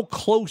how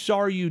close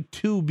are you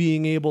to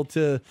being able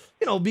to,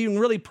 being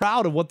really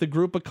proud of what the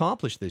group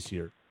accomplished this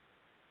year?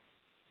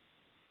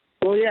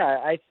 Well,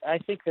 yeah, I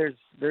think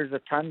there's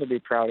a ton to be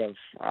proud of.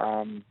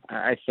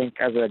 I think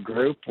as a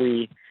group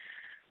we've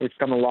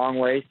come a long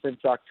way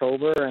since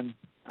October, and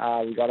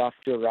we got off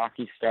to a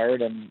rocky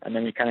start, and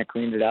then we kind of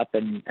cleaned it up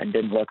and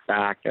didn't look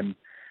back. And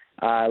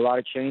a lot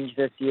of change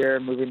this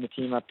year, moving the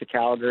team up to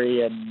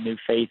Calgary and new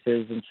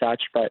faces and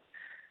such. But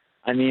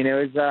it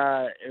was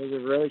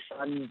a really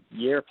fun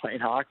year playing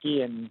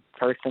hockey, and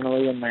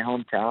personally in my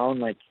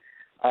hometown,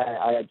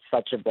 I had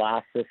such a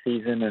blast this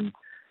season, and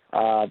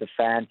the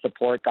fan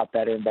support got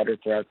better and better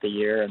throughout the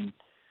year. And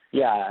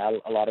yeah,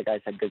 a lot of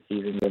guys had good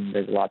seasons, and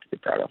there's a lot to be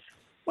proud of.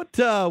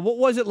 What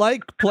was it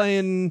like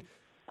playing?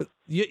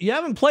 You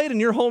haven't played in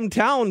your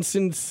hometown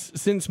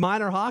since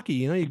minor hockey.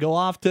 You go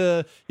off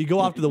to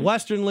the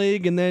Western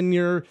League, and then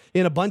you're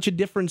in a bunch of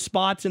different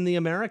spots in the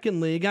American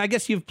League. I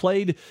guess you've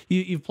played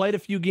a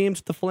few games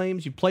with the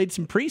Flames. You've played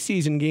some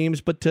preseason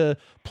games, but to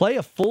play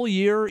a full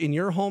year in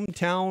your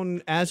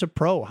hometown as a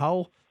pro,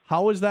 how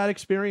was that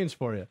experience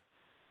for you?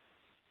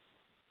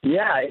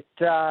 Yeah,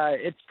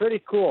 it's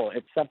pretty cool.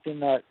 It's something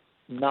that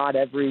not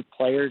every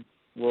player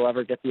will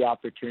ever get the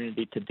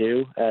opportunity to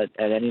do at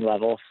any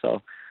level.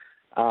 So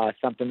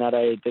something that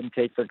I didn't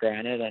take for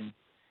granted, and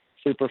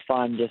super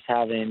fun just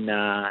having,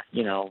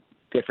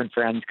 different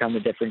friends come to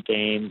different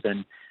games,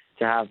 and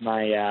to have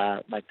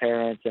my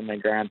parents and my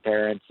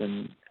grandparents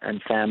and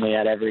family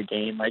at every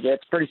game.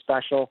 It's pretty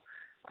special.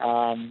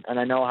 And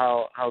I know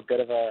how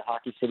good of a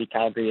hockey city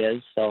Calgary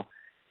is. So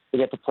to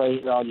get to play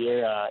here all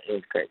year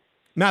is great.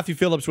 Matthew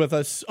Phillips with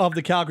us of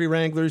the Calgary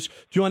Wranglers,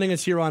 joining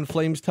us here on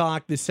Flames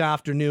Talk this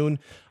afternoon.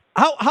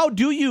 How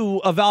do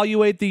you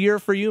evaluate the year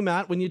for you,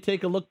 Matt, when you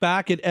take a look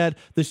back at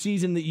the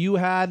season that you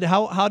had?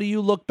 How do you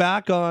look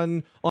back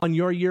on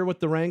your year with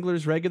the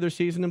Wranglers, regular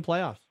season and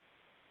playoffs?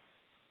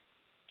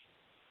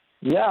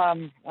 Yeah,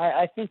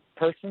 I think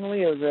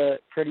personally it was a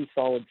pretty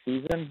solid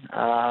season.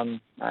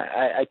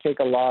 I take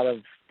a lot of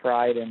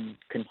pride in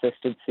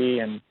consistency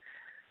and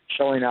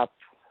showing up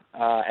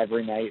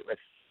every night with,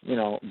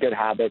 good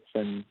habits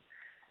and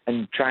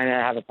trying to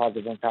have a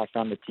positive impact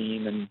on the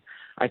team. And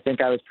I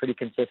think I was pretty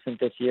consistent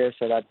this year,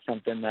 so that's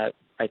something that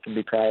I can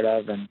be proud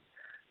of. And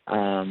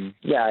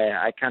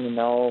I kind of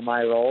know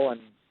my role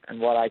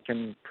and what I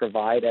can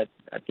provide at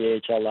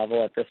the AHL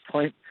level at this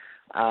point.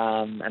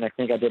 And I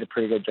think I did a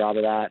pretty good job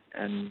of that.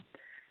 And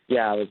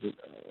I was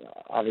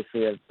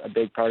obviously a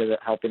big part of it,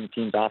 helping the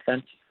team's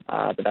offense.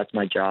 But that's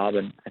my job,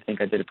 and I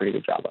think I did a pretty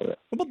good job of it.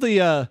 What about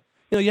the,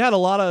 you had a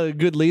lot of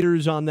good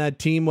leaders on that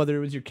team, whether it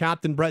was your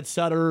captain, Brett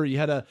Sutter, or you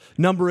had a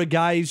number of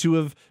guys who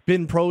have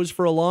been pros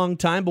for a long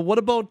time. But what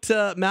about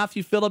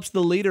Matthew Phillips,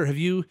 the leader? Have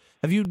you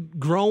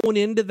grown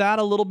into that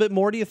a little bit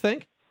more, do you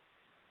think?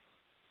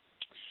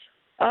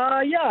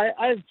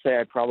 I'd say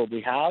I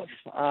probably have.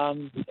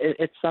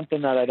 It's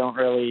something that I don't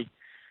really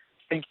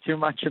think too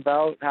much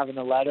about, having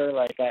a letter.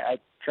 Like, I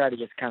try to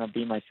just kind of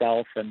be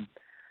myself, and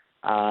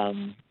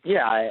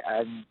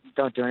I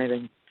don't do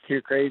anything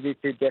too crazy,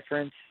 too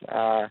different.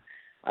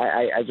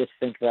 I just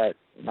think that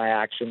my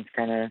actions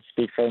kind of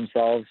speak for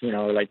themselves,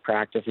 like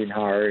practicing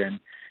hard and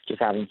just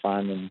having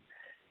fun. And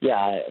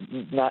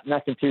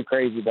nothing too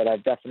crazy, but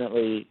I've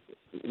definitely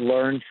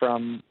learned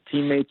from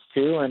teammates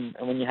too. And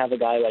when you have a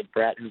guy like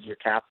Brett, who's your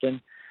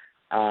captain,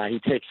 he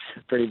takes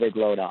a pretty big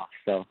load off.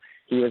 So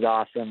he was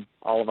awesome.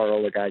 All of our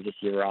older guys this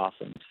year were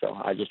awesome.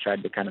 So I just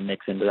tried to kind of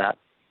mix into that.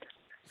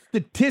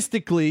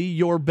 Statistically,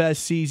 your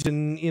best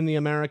season in the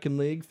American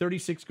League,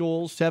 36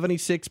 goals,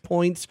 76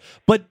 points.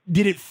 But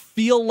did it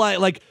feel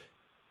like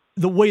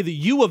the way that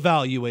you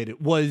evaluate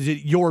it, was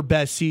it your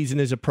best season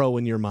as a pro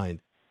in your mind?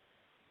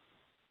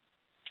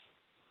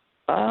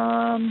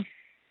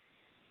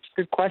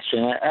 Good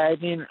question. I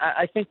mean,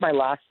 I think my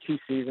last two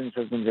seasons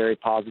have been very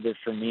positive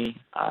for me.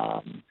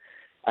 I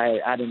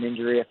had an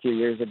injury a few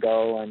years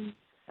ago and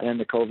then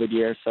the COVID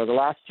year. So the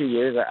last 2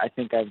 years, I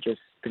think I've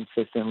just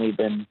consistently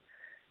been,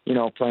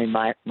 playing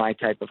my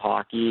type of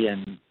hockey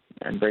and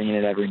bringing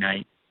it every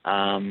night.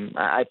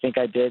 I think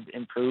I did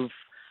improve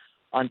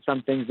on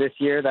some things this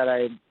year that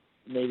I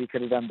maybe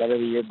could have done better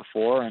the year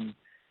before. And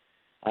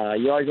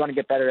you always want to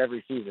get better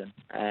every season.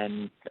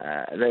 And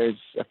there's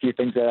a few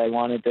things that I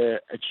wanted to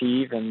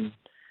achieve and,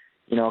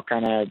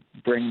 kind of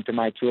bring to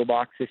my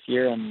toolbox this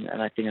year. And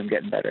I think I'm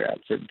getting better at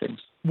certain things.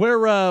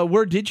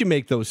 Where did you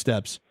make those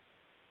steps?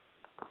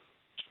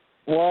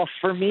 Well,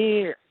 for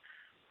me,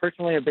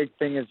 personally, a big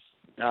thing is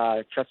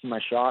trusting my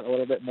shot a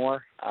little bit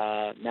more.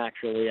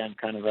 Naturally, I'm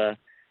kind of a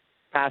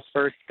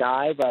pass-first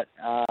guy, but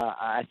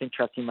I think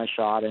trusting my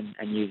shot and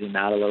using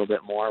that a little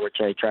bit more, which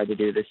I tried to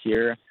do this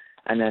year.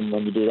 And then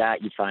when you do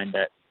that, you find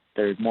that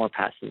there's more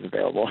passes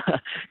available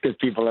because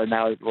people are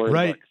now worried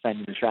about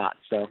defending the shot.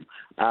 So,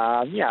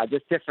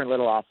 just different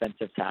little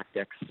offensive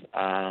tactics,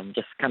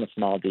 just kind of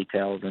small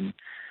details. And,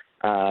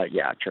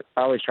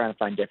 always trying to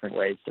find different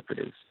ways to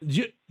produce.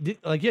 You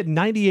had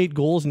 98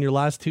 goals in your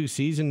last two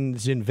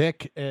seasons in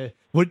Vic.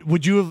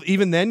 Would you have,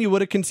 even then, you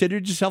would have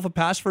considered yourself a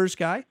pass-first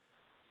guy?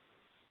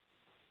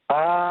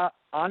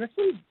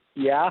 Honestly,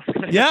 yeah.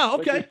 Yeah,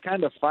 okay. It's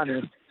kind of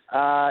funny.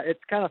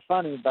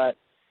 But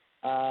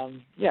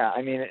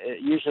I mean,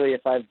 usually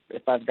if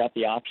I've got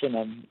the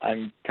option,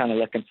 I'm kind of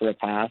looking for a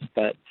pass,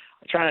 but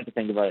I try not to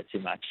think about it too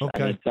much.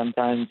 Okay. I mean,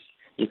 sometimes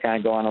you kind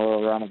of go on a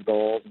little run of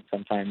goals, and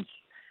sometimes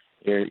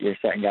you're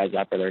setting guys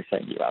up or they're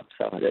setting you up.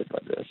 So it is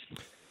what it is.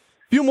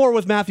 Few more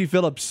with Matthew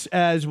Phillips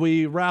as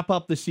we wrap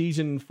up the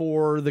season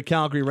for the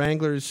Calgary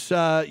Wranglers.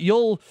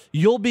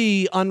 You'll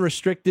be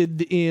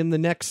unrestricted in the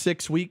next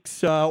 6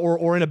 weeks,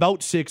 or in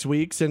about 6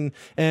 weeks, and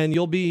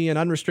you'll be an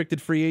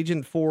unrestricted free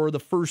agent for the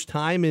first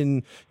time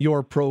in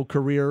your pro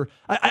career.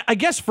 I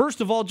guess first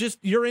of all, just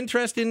your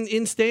interest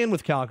in staying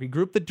with Calgary.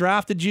 Group that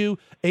drafted you,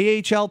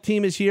 AHL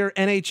team is here,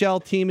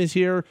 NHL team is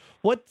here.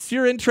 What's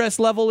your interest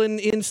level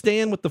in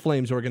staying with the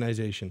Flames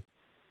organization?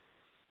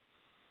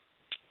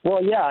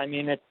 Well, yeah, I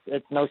mean,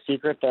 it's no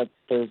secret that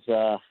there's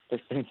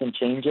been some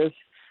changes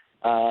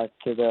to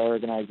the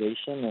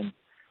organization,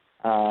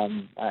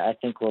 and I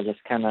think we'll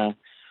just kind of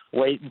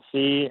wait and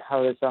see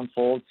how this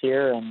unfolds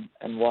here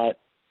and what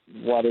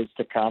is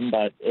to come.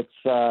 But it's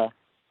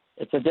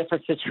a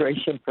different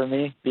situation for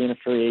me being a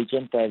free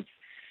agent. I've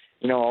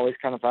always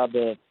kind of had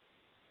the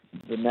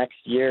next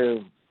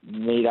year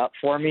made up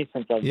for me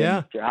since I've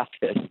been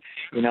drafted.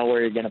 Where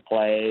you're going to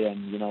play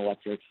and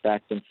what to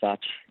expect and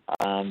such.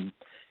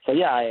 So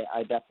yeah,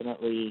 I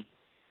definitely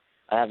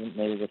haven't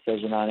made a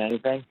decision on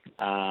anything.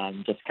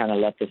 Just kind of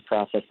let this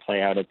process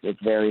play out.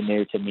 It's very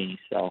new to me,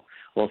 so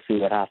we'll see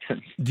what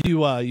happens. Do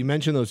you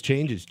mentioned those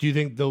changes? Do you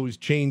think those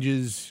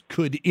changes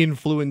could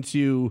influence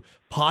you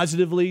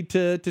positively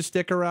to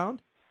stick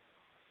around?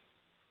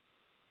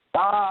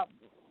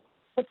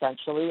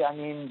 Potentially. I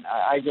mean,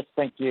 I just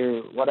think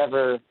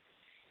whatever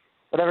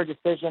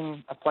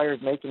decision a player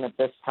is making at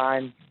this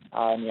time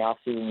in the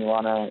offseason, you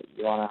want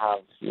to have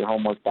your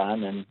homework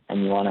done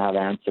and you want to have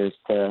answers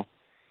to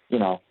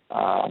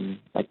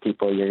like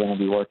people you're going to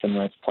be working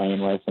with,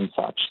 playing with, and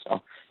such.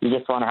 So you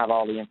just want to have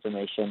all the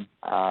information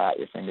at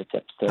your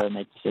fingertips to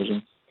make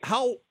decisions.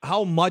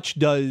 How much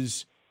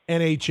does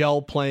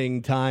NHL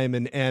playing time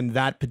and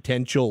that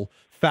potential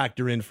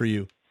factor in for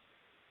you?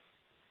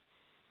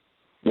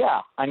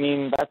 Yeah, I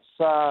mean that's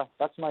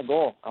my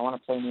goal. I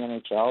want to play in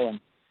the NHL,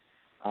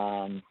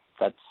 and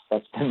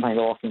that's been my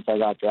goal since I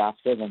got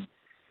drafted, and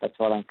that's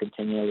what I'm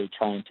continually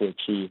trying to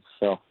achieve.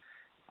 So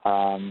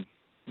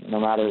no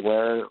matter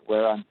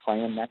where I'm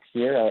playing next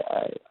year,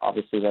 I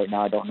obviously right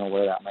now I don't know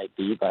where that might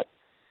be, but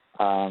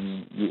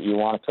you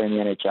want to play in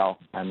the NHL,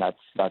 and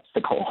that's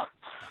the goal.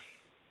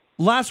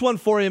 Last one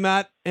for you,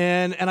 Matt,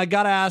 and I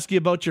got to ask you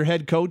about your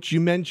head coach. You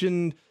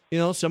mentioned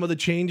some of the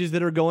changes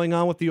that are going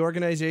on with the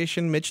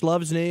organization. Mitch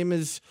Love's name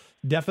has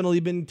definitely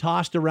been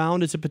tossed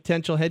around as a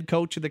potential head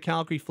coach of the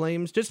Calgary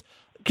Flames. Just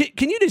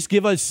can you just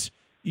give us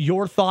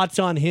your thoughts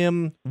on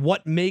him,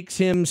 what makes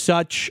him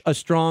such a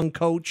strong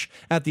coach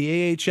at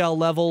the AHL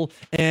level,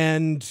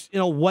 and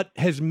what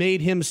has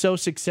made him so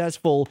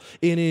successful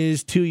in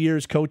his 2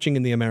 years coaching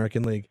in the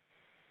American League?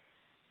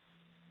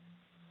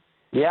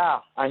 Yeah,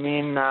 I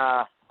mean,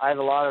 I have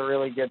a lot of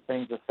really good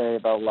things to say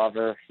about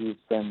Lover. He's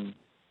been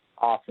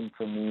awesome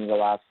for me the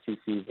last 2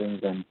 seasons,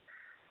 and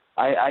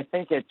I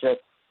think it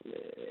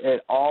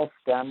all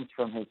stems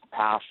from his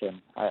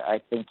passion.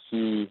 I think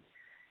he's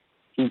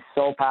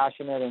so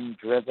passionate and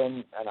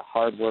driven and a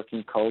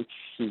hard-working coach.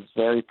 He's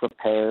very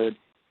prepared.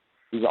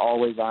 He's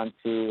always on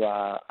to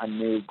a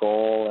new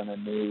goal and a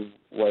new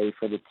way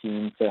for the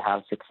team to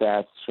have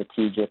success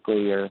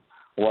strategically or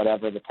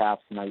whatever the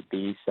task might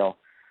be. So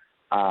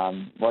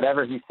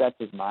whatever he sets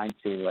his mind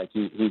to, like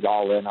he's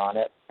all in on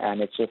it,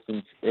 and it's just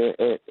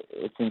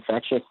it's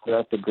infectious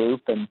throughout the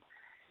group, and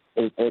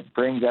it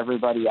brings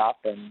everybody up,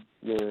 and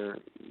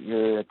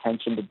your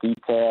attention to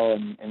detail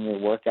and your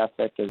work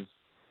ethic is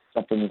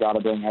something you got to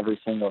bring every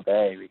single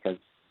day because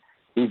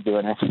he's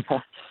doing it.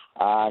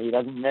 He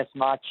doesn't miss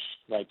much.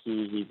 Like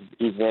he's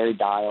very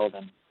dialed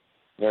and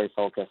very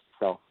focused.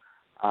 So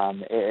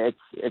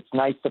it's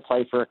nice to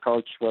play for a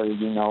coach where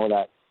you know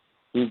that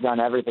he's done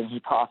everything he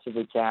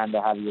possibly can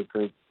to have your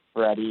group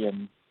ready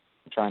and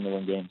trying to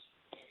win games.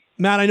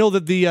 Matt, I know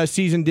that the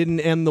season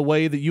didn't end the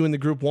way that you and the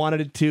group wanted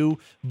it to,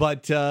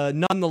 but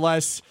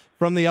nonetheless,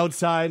 from the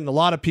outside, and a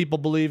lot of people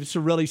believe it's a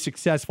really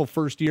successful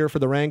first year for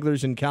the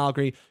Wranglers in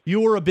Calgary. You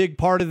were a big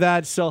part of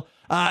that, so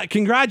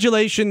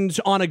congratulations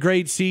on a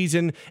great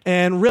season,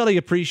 and really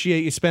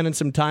appreciate you spending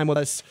some time with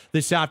us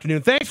this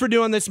afternoon. Thanks for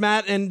doing this,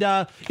 Matt, and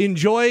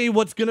enjoy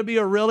what's going to be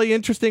a really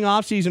interesting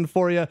offseason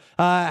for you.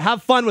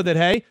 Have fun with it,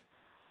 hey?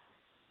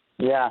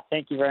 Yeah,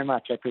 thank you very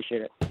much. I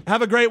appreciate it.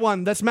 Have a great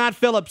one. That's Matt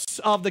Phillips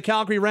of the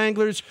Calgary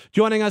Wranglers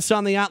joining us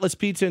on the Atlas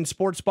Pizza and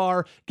Sports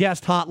Bar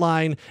guest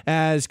hotline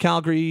as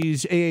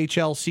Calgary's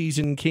AHL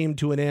season came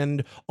to an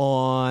end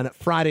on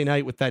Friday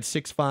night with that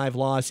 6-5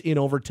 loss in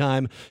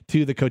overtime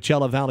to the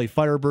Coachella Valley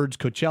Firebirds.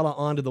 Coachella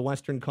on to the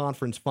Western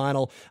Conference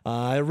Final.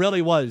 It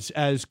really was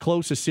as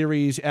close a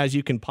series as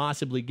you can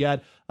possibly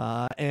get.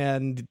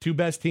 And two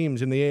best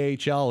teams in the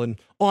AHL. And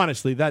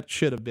honestly, that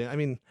should have been. I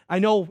mean, I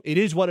know it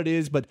is what it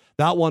is, but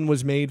that one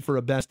was made for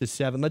a best of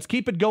 7. Let's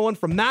keep it going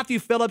from Matthew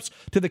Phillips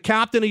to the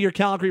captain of your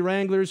Calgary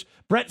Wranglers,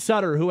 Brett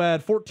Sutter, who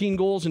had 14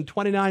 goals and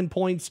 29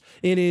 points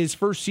in his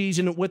first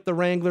season with the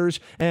Wranglers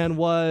and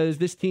was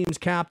this team's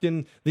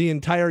captain the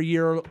entire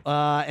year.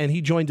 And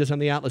he joined us on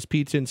the Atlas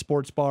Pizza and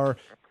Sports Bar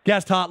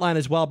guest hotline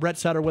as well. Brett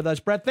Sutter with us.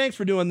 Brett, thanks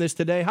for doing this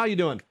today. How you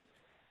doing?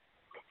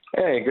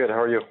 Hey, good.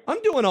 How are you?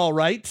 I'm doing all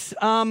right.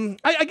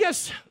 I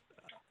guess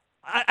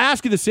I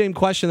ask you the same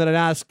question that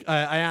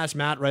I asked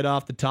Matt right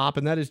off the top,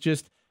 and that is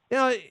just,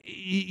 a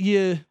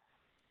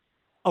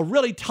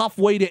really tough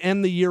way to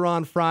end the year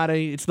on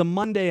Friday. It's the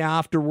Monday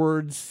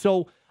afterwards.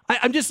 So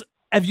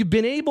have you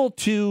been able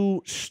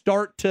to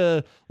start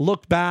to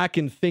look back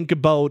and think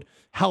about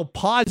how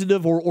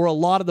positive or a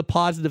lot of the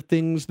positive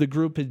things the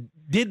group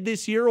did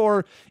this year,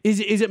 or is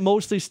it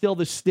mostly still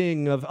the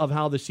sting of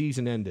how the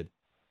season ended?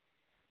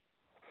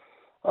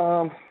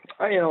 I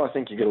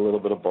think you get a little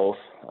bit of both.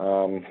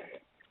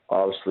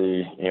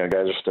 Obviously,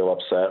 guys are still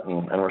upset,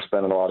 and we're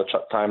spending a lot of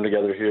time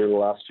together here the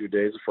last few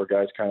days before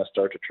guys kind of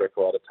start to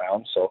trickle out of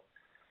town. So,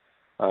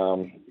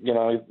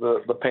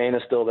 the pain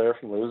is still there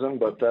from losing,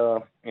 but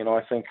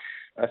I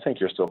think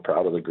you're still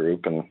proud of the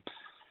group and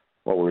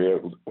what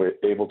we're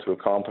able to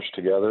accomplish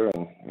together,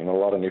 and a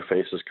lot of new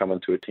faces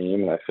coming to a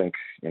team. And I think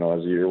as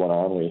the year went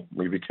on,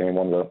 we became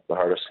one of the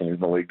hardest teams in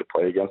the league to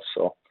play against.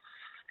 So.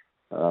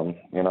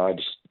 I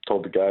just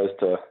told the guys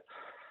to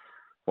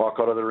walk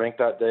out of the rink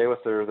that day with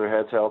their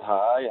heads held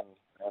high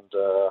and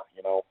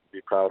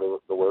be proud of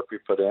the work we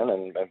put in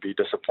and be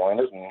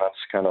disappointed, and that's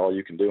kind of all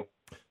you can do.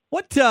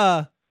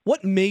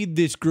 What made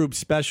this group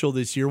special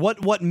this year?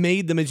 What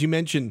made them, as you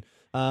mentioned,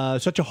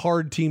 such a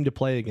hard team to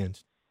play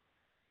against?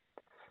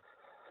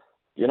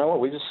 You know what?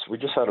 We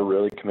just had a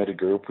really committed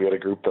group. We had a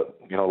group that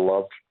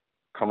loved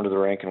coming to the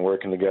rink and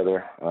working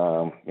together.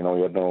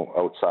 We had no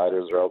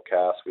outsiders or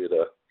outcasts. We had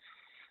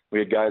we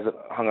had guys that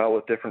hung out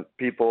with different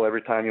people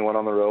every time you went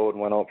on the road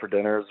and went out for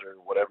dinners or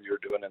whatever you were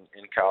doing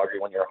in Calgary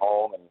when you're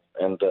home.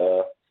 And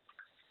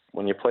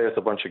when you play with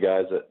a bunch of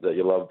guys that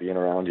you love being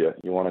around, you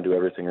want to do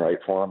everything right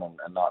for them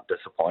and not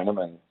disappoint them.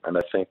 And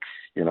I think,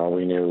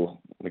 we knew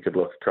we could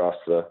look across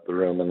the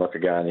room and look a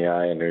guy in the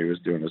eye and knew he was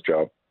doing his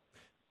job.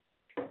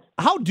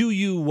 How do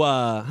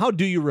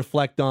you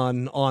reflect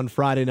on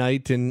Friday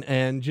night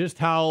and just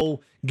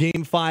how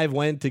Game 5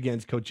 went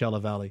against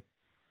Coachella Valley?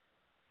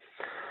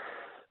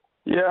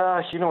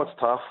 Yeah, it's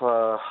tough.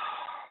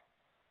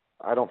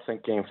 I don't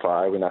think Game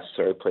 5 we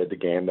necessarily played the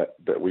game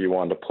that we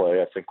wanted to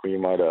play. I think we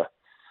might have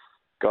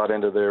got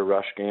into their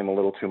rush game a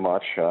little too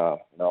much.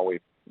 We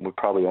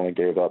probably only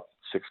gave up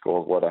 6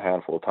 goals, a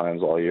handful of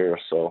times all year.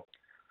 So,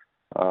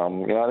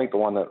 I think the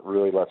one that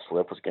really let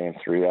slip was Game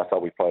 3. I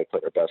thought we probably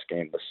played our best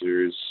game of the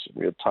series.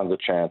 We had tons of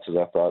chances.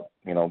 I thought,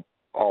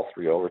 all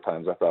 3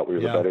 overtimes, I thought we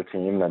were the better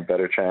team and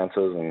better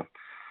chances. And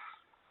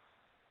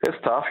it's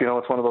tough.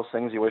 It's one of those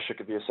things you wish it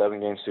could be a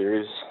 7-game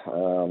series.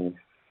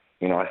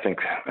 I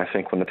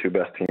think when the 2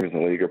 best teams in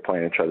the league are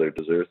playing each other, it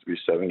deserves to be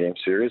a 7-game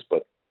series.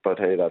 But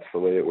hey, that's the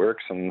way it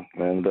works, and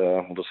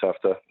we'll just have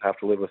to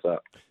live with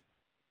that.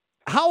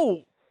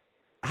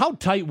 How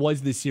tight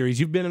was this series?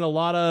 You've been in a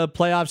lot of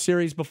playoff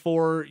series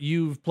before.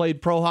 You've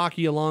played pro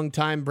hockey a long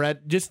time,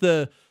 Brett. Just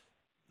the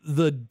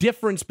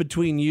difference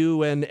between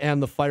you and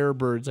the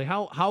Firebirds. Like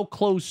how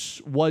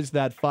close was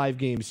that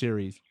 5-game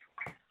series?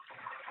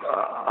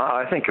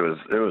 I think it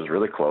was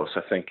really close.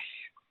 I think,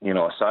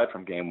 aside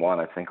from Game 1,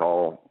 I think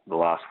all the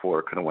last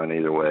 4 could have went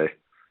either way.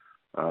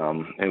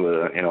 It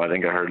was, I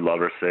think I heard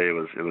Lover say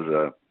it was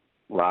a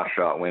last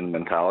shot win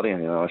mentality,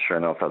 and sure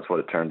enough, that's what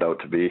it turned out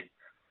to be.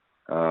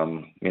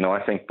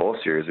 I think both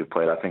series we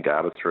played, I think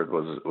Abbotsford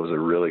was a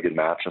really good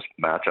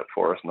matchup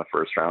for us in the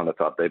first round. I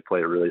thought they'd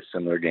play a really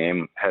similar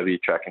game, heavy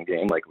checking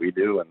game like we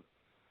do,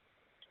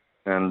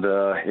 and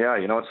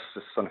it's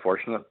just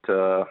unfortunate.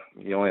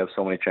 You only have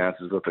so many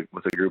chances with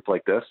a group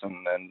like this,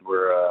 and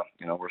we're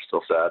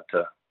still sad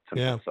to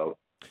miss out.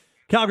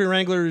 Calgary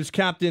Wranglers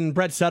captain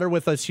Brett Sutter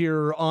with us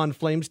here on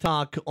Flames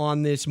Talk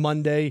on this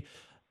Monday.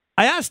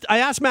 I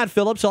asked Matt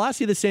Phillips. I'll ask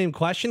you the same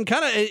question,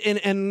 kind of,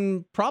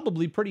 and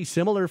probably pretty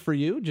similar for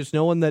you. Just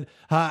knowing that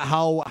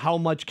how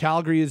much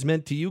Calgary has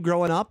meant to you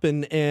growing up,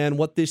 and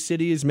what this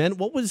city has meant.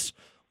 What was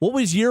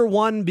year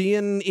 1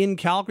 being in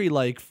Calgary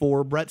like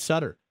for Brett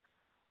Sutter?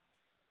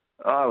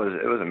 Oh,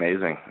 it was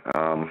amazing.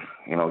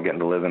 Getting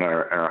to live in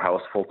our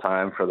house full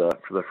time for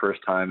the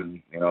first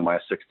time in my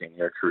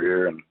 16-year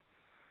career, and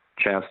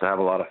chance to have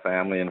a lot of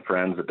family and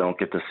friends that don't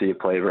get to see it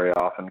play very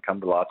often,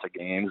 come to lots of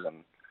games.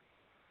 And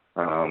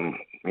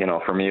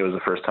for me, it was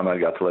the first time I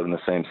got to live in the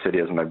same city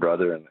as my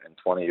brother in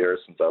 20 years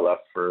since I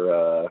left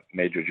for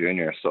Major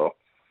Junior. So,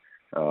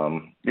 it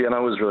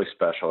was really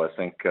special. I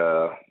think,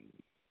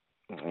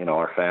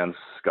 our fans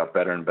got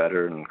better and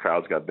better, and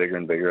crowds got bigger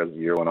and bigger as the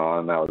year went on.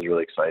 And that was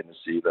really exciting to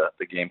see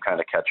the game kind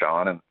of catch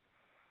on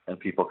and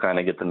people kind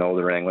of get to know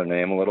the Wrangler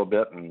name a little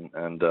bit. And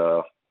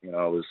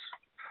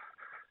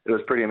it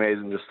was pretty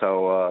amazing just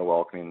how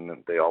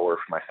welcoming they all were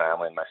for my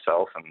family and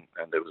myself,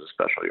 and it was a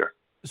special year.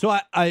 So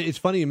it's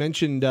funny you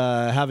mentioned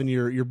having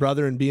your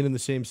brother and being in the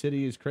same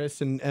city as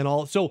Chris and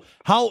all. So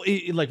how,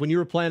 like when you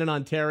were playing in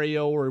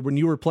Ontario or when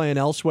you were playing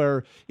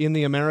elsewhere in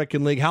the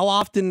American League, how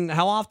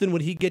often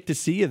would he get to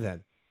see you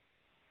then?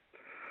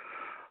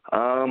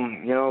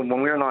 When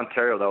we were in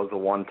Ontario, that was the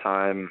one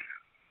time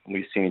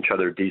we've seen each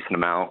other a decent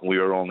amount. We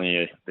were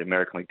only the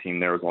American League team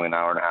there was only an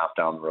hour and a half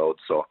down the road,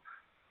 so.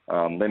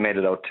 They made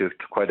it out to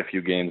quite a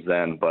few games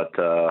then, but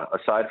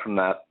aside from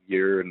that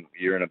year and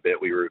a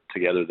bit we were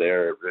together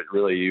there, it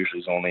really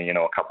usually is only, a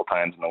couple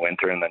times in the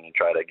winter, and then you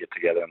try to get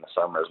together in the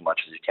summer as much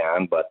as you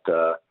can. But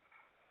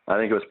I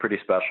think it was pretty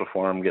special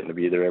for him getting to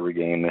be there every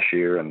game this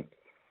year, and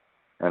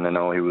I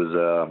know he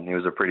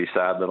was a pretty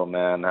sad little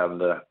man having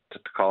to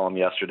call him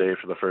yesterday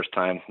for the first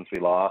time since we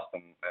lost,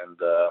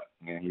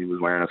 and he was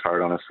wearing his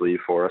heart on his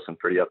sleeve for us and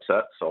pretty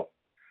upset. So.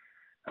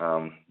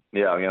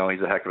 He's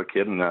a heck of a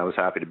kid, and I was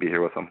happy to be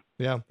here with him.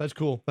 Yeah, that's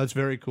cool. That's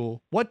very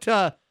cool. What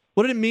did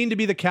it mean to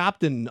be the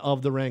captain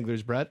of the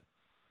Wranglers, Brett?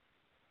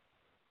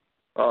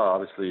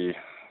 Obviously,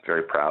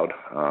 very proud.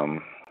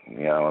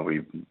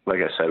 We, like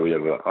I said, we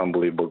have an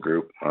unbelievable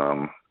group.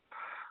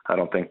 I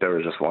don't think there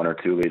was just 1 or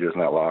 2 leaders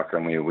in that locker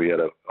room. We had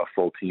a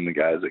full team of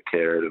guys that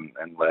cared and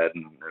led,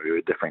 and we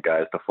had different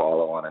guys to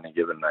follow on any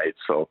given night.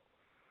 So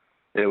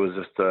it was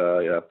just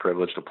a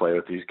privilege to play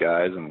with these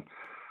guys, and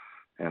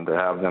to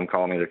have them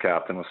call me their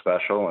captain was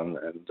special, and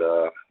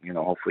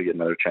hopefully get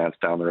another chance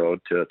down the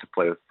road to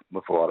play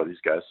with a lot of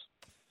these guys.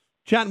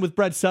 Chatting with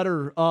Brett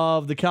Sutter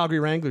of the Calgary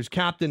Wranglers,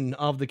 captain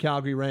of the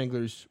Calgary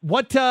Wranglers.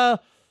 What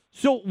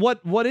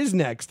is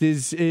next?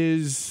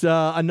 Is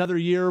another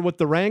year with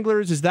the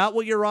Wranglers? Is that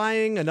what you're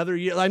eyeing? Another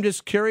year? I'm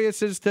just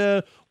curious as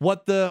to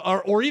what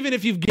or even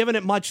if you've given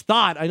it much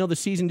thought. I know the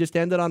season just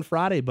ended on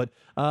Friday, but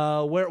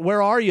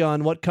where are you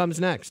on what comes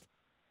next?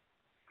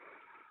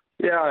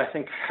 Yeah, I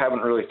think I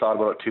haven't really thought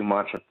about it too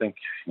much. I think,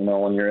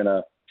 when you're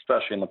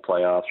especially in the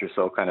playoffs, you're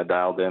so kind of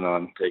dialed in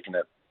on taking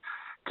it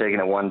taking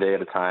it one day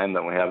at a time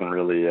that we haven't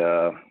really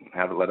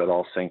haven't let it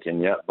all sink in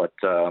yet. But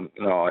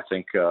no, I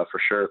think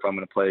for sure if I'm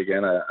going to play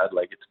again, I'd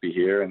like it to be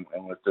here. And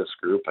with this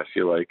group, I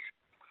feel like,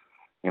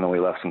 we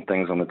left some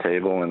things on the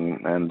table,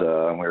 and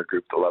we're a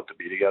group that love to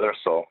be together.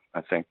 So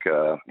I think,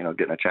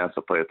 getting a chance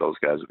to play with those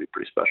guys would be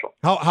pretty special.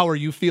 How are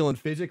you feeling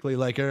physically?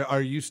 Like,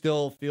 are you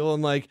still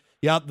feeling like,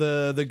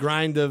 the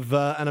grind of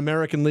an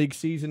American League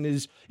season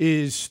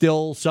is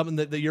still something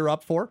that you're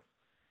up for?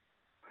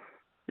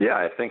 Yeah,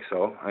 I think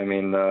so. I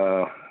mean,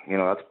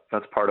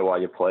 that's part of why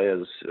you play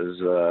is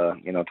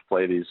to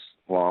play these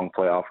long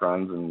playoff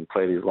runs and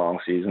play these long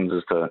seasons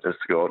is to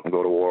go out and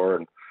go to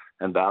war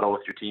and battle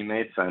with your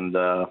teammates. And,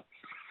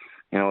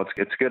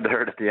 it's good to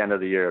hurt at the end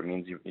of the year. It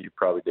means you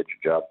probably did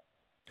your job.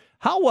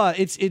 How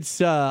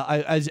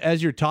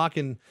as you're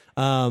talking,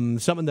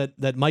 something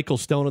that Michael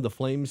Stone of the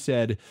Flames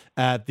said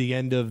at the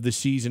end of the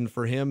season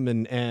for him,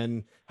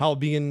 and how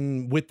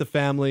being with the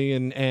family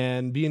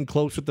and being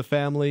close with the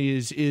family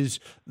is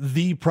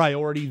the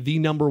priority, the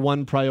number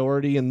one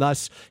priority, and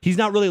thus he's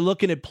not really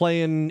looking at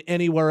playing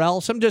anywhere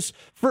else. I'm just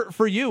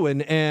for you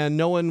and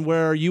knowing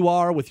where you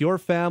are with your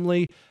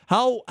family.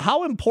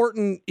 How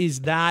important is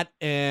that,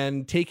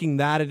 and taking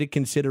that into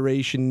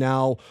consideration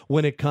now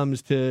when it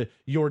comes to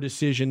your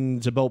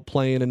decisions about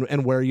playing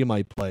and where you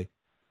might play?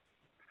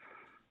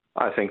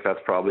 I think that's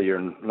probably your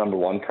number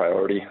one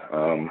priority.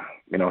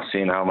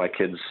 Seeing how my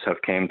kids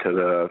have came to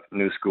the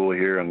new school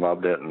here and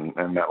loved it and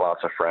met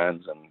lots of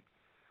friends and,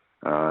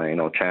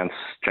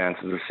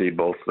 chances to see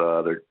both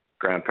their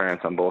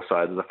grandparents on both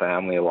sides of the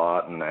family a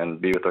lot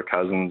and be with their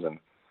cousins. And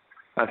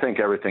I think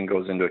everything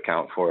goes into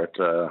account for it.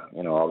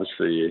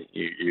 Obviously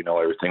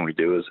everything we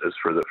do is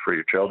for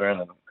your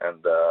children and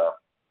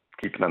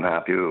keeping them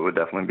happy would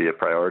definitely be a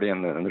priority,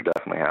 and they're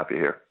definitely happy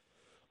here.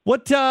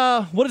 What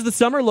does the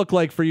summer look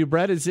like for you,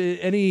 Brett? Is it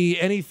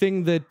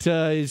anything that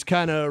is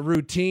kind of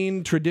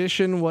routine,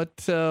 tradition?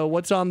 What's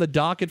on the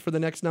docket for the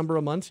next number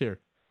of months here?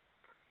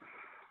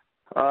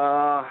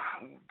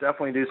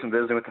 Definitely do some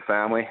visiting with the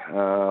family.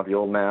 The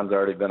old man's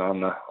already been on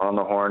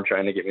the horn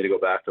trying to get me to go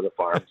back to the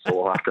farm, so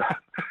we'll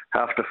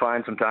have to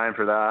find some time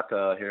for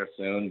that here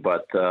soon.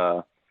 But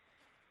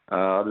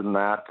other than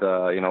that,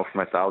 for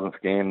my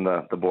 1,000th game,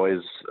 the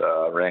boys,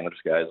 Wranglers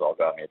guys, all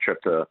got me a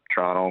trip to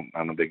Toronto.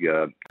 I'm a big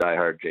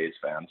diehard Jays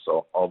fan,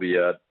 so I'll be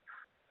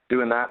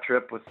doing that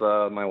trip with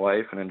my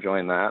wife and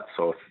enjoying that.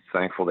 So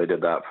thankful they did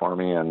that for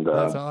me. And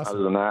That's awesome.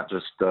 Other than that,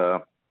 just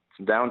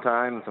some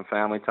downtime and some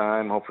family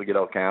time. Hopefully get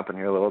out camping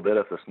here a little bit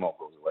if the smoke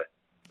goes away.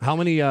 How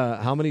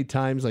many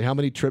times, how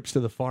many trips to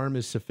the farm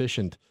is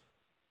sufficient?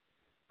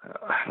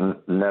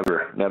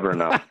 Never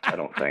enough. I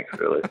don't think,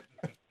 really.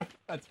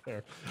 That's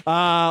fair.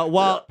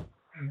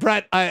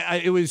 Brett,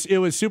 it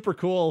was super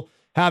cool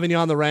having you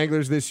on the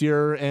Wranglers this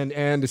year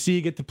and to see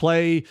you get to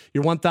play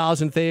your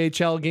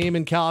 1,000th AHL game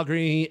in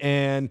Calgary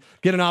and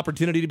get an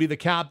opportunity to be the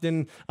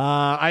captain.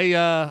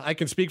 I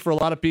can speak for a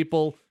lot of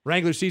people,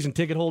 Wranglers season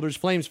ticket holders,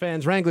 Flames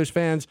fans, Wranglers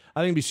fans.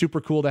 I think it'd be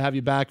super cool to have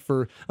you back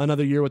for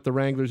another year with the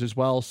Wranglers as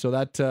well. So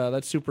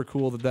that's super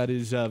cool that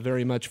is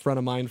very much front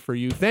of mind for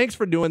you. Thanks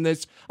for doing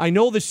this. I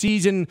know the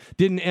season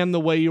didn't end the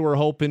way you were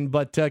hoping,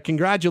 but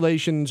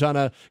congratulations on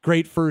a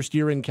great first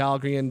year in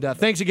Calgary. And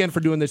thanks again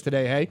for doing this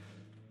today, hey?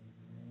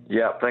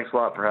 Yeah, thanks a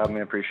lot for having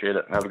me. I appreciate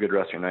it. Have a good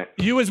rest of your night.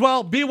 You as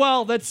well. Be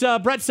well. That's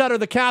Brett Sutter,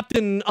 the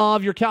captain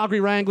of your Calgary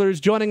Wranglers,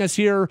 joining us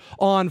here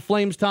on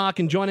Flames Talk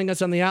and joining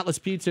us on the Atlas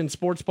Pizza and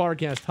Sports Bar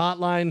guest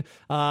hotline.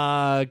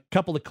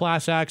 Couple of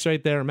class acts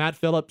right there, Matt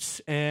Phillips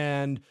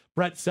and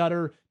Brett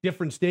Sutter,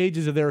 different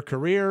stages of their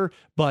career.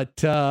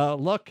 But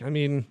look, I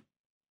mean,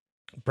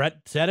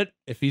 Brett said it.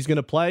 If he's going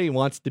to play, he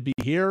wants to be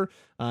here.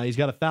 He's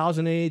got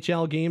 1,000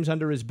 AHL games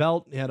under his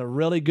belt. He had a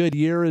really good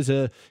year as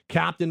a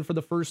captain for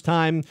the first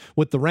time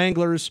with the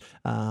Wranglers.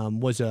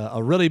 Was a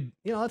really,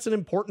 that's an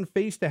important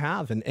face to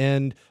have.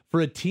 And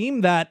for a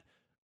team that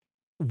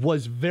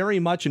was very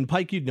much, and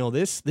Pike, you'd know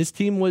this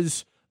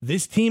team's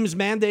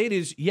mandate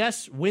is,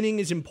 yes, winning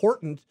is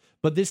important,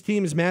 but this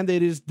team's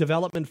mandate is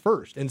development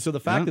first. And so the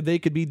fact that they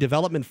could be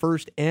development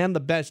first and the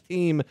best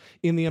team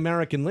in the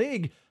American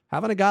League,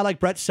 having a guy like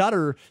Brett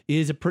Sutter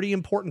is a pretty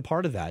important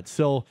part of that.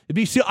 So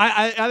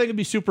I think it'd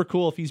be super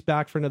cool if he's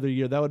back for another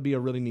year. That would be a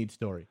really neat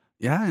story.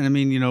 Yeah, and I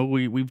mean,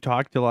 we've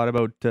talked a lot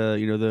about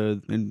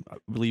and I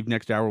believe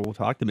next hour we'll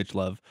talk to Mitch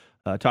Love.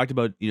 Talked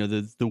about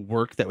the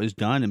work that was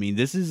done. I mean,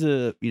 this is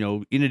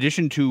in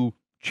addition to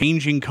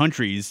changing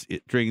countries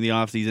during the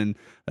offseason,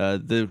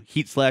 the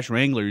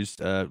Heat/Wranglers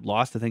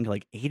lost, I think,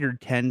 like 8 or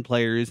 10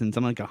 players and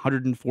something like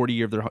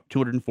 140 of their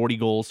 240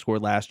 goals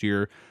scored last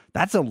year.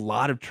 That's a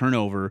lot of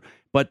turnover.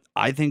 But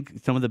I think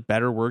some of the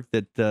better work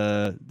that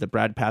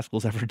Brad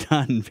Pascal's ever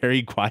done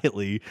very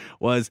quietly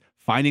was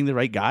finding the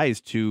right guys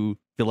to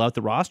fill out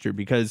the roster,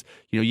 because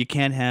you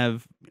can't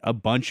have a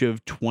bunch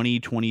of 20,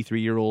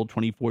 23-year-old,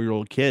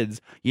 24-year-old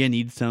kids. You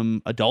need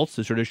some adults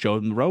to sort of show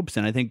them the ropes.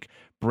 And I think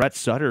Brett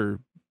Sutter,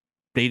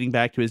 dating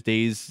back to his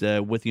days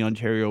with the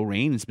Ontario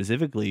Reign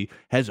specifically,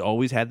 has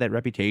always had that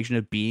reputation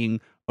of being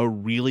a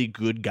really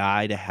good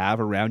guy to have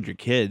around your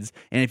kids.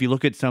 And if you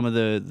look at some of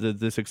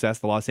the success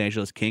the Los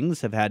Angeles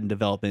Kings have had in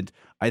development,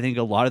 I think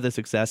a lot of the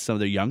success some of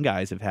their young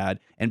guys have had,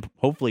 and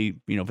hopefully,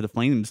 for the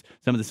Flames,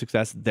 some of the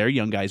success their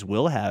young guys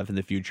will have in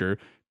the future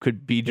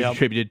could be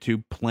attributed to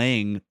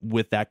playing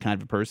with that kind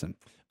of a person.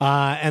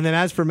 And then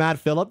as for Matt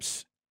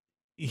Phillips,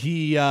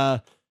 he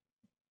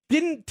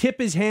didn't tip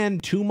his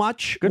hand too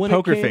much. Good when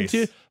poker it came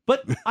face.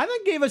 But I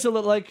think gave us a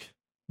little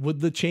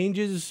would the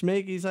changes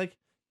make? He's like,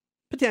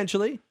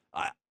 potentially.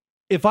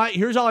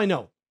 Here's all I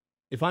know.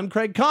 If I'm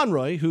Craig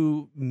Conroy,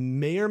 who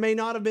may or may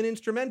not have been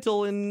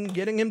instrumental in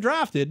getting him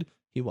drafted,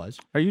 he was.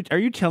 Are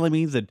you telling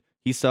me that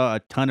he saw a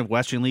ton of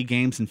Western League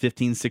games in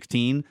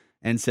 15-16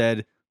 and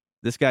said,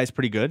 this guy's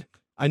pretty good?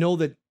 I know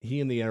that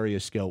he and the area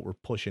scout were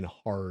pushing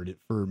hard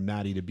for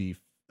Matty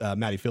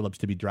Phillips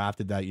to be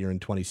drafted that year in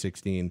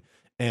 2016.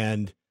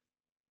 And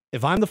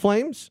if I'm the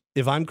Flames,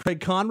 if I'm Craig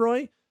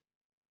Conroy,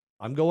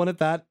 I'm going at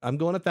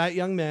that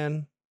young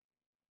man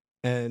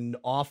and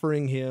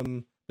offering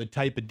him the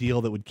type of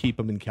deal that would keep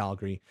him in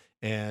Calgary.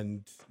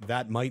 And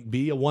that might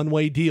be a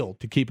one-way deal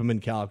to keep him in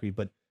Calgary.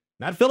 But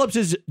Matt Phillips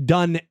has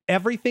done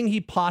everything he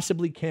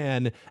possibly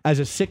can as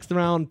a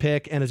 6th-round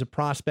pick and as a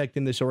prospect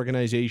in this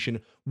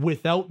organization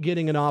without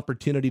getting an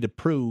opportunity to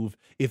prove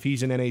if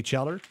he's an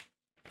NHLer.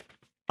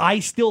 I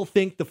still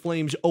think the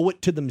Flames owe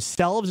it to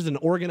themselves as an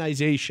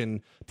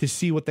organization to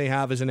see what they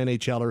have as an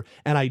NHLer,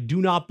 and I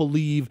do not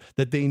believe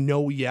that they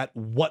know yet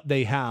what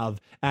they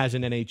have as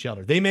an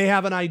NHLer. They may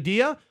have an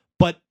idea,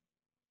 but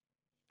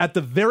at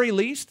the very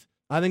least,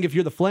 I think if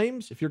you're the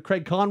Flames, if you're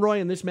Craig Conroy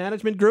and this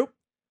management group,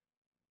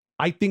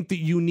 I think that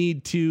you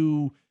need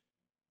to,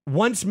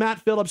 once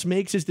Matt Phillips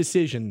makes his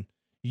decision,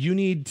 you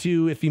need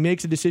to, if he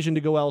makes a decision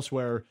to go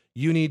elsewhere,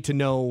 you need to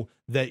know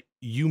that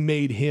you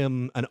made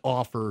him an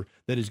offer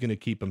that is going to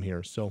keep him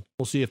here. So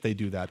we'll see if they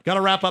do that. Got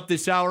to wrap up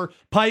this hour.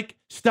 Pike,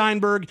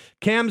 Steinberg,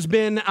 Cam's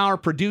been our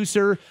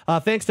producer.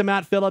 Thanks to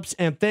Matt Phillips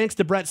and thanks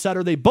to Brett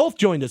Sutter. They both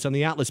joined us on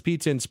the Atlas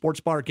Pizza and Sports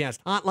Bar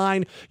Guest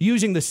Hotline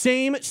using the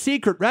same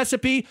secret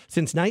recipe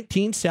since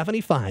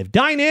 1975.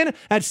 Dine in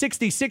at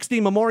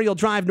 6060 Memorial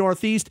Drive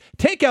Northeast.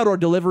 Takeout or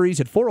deliveries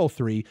at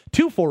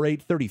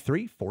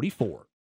 403-248-3344.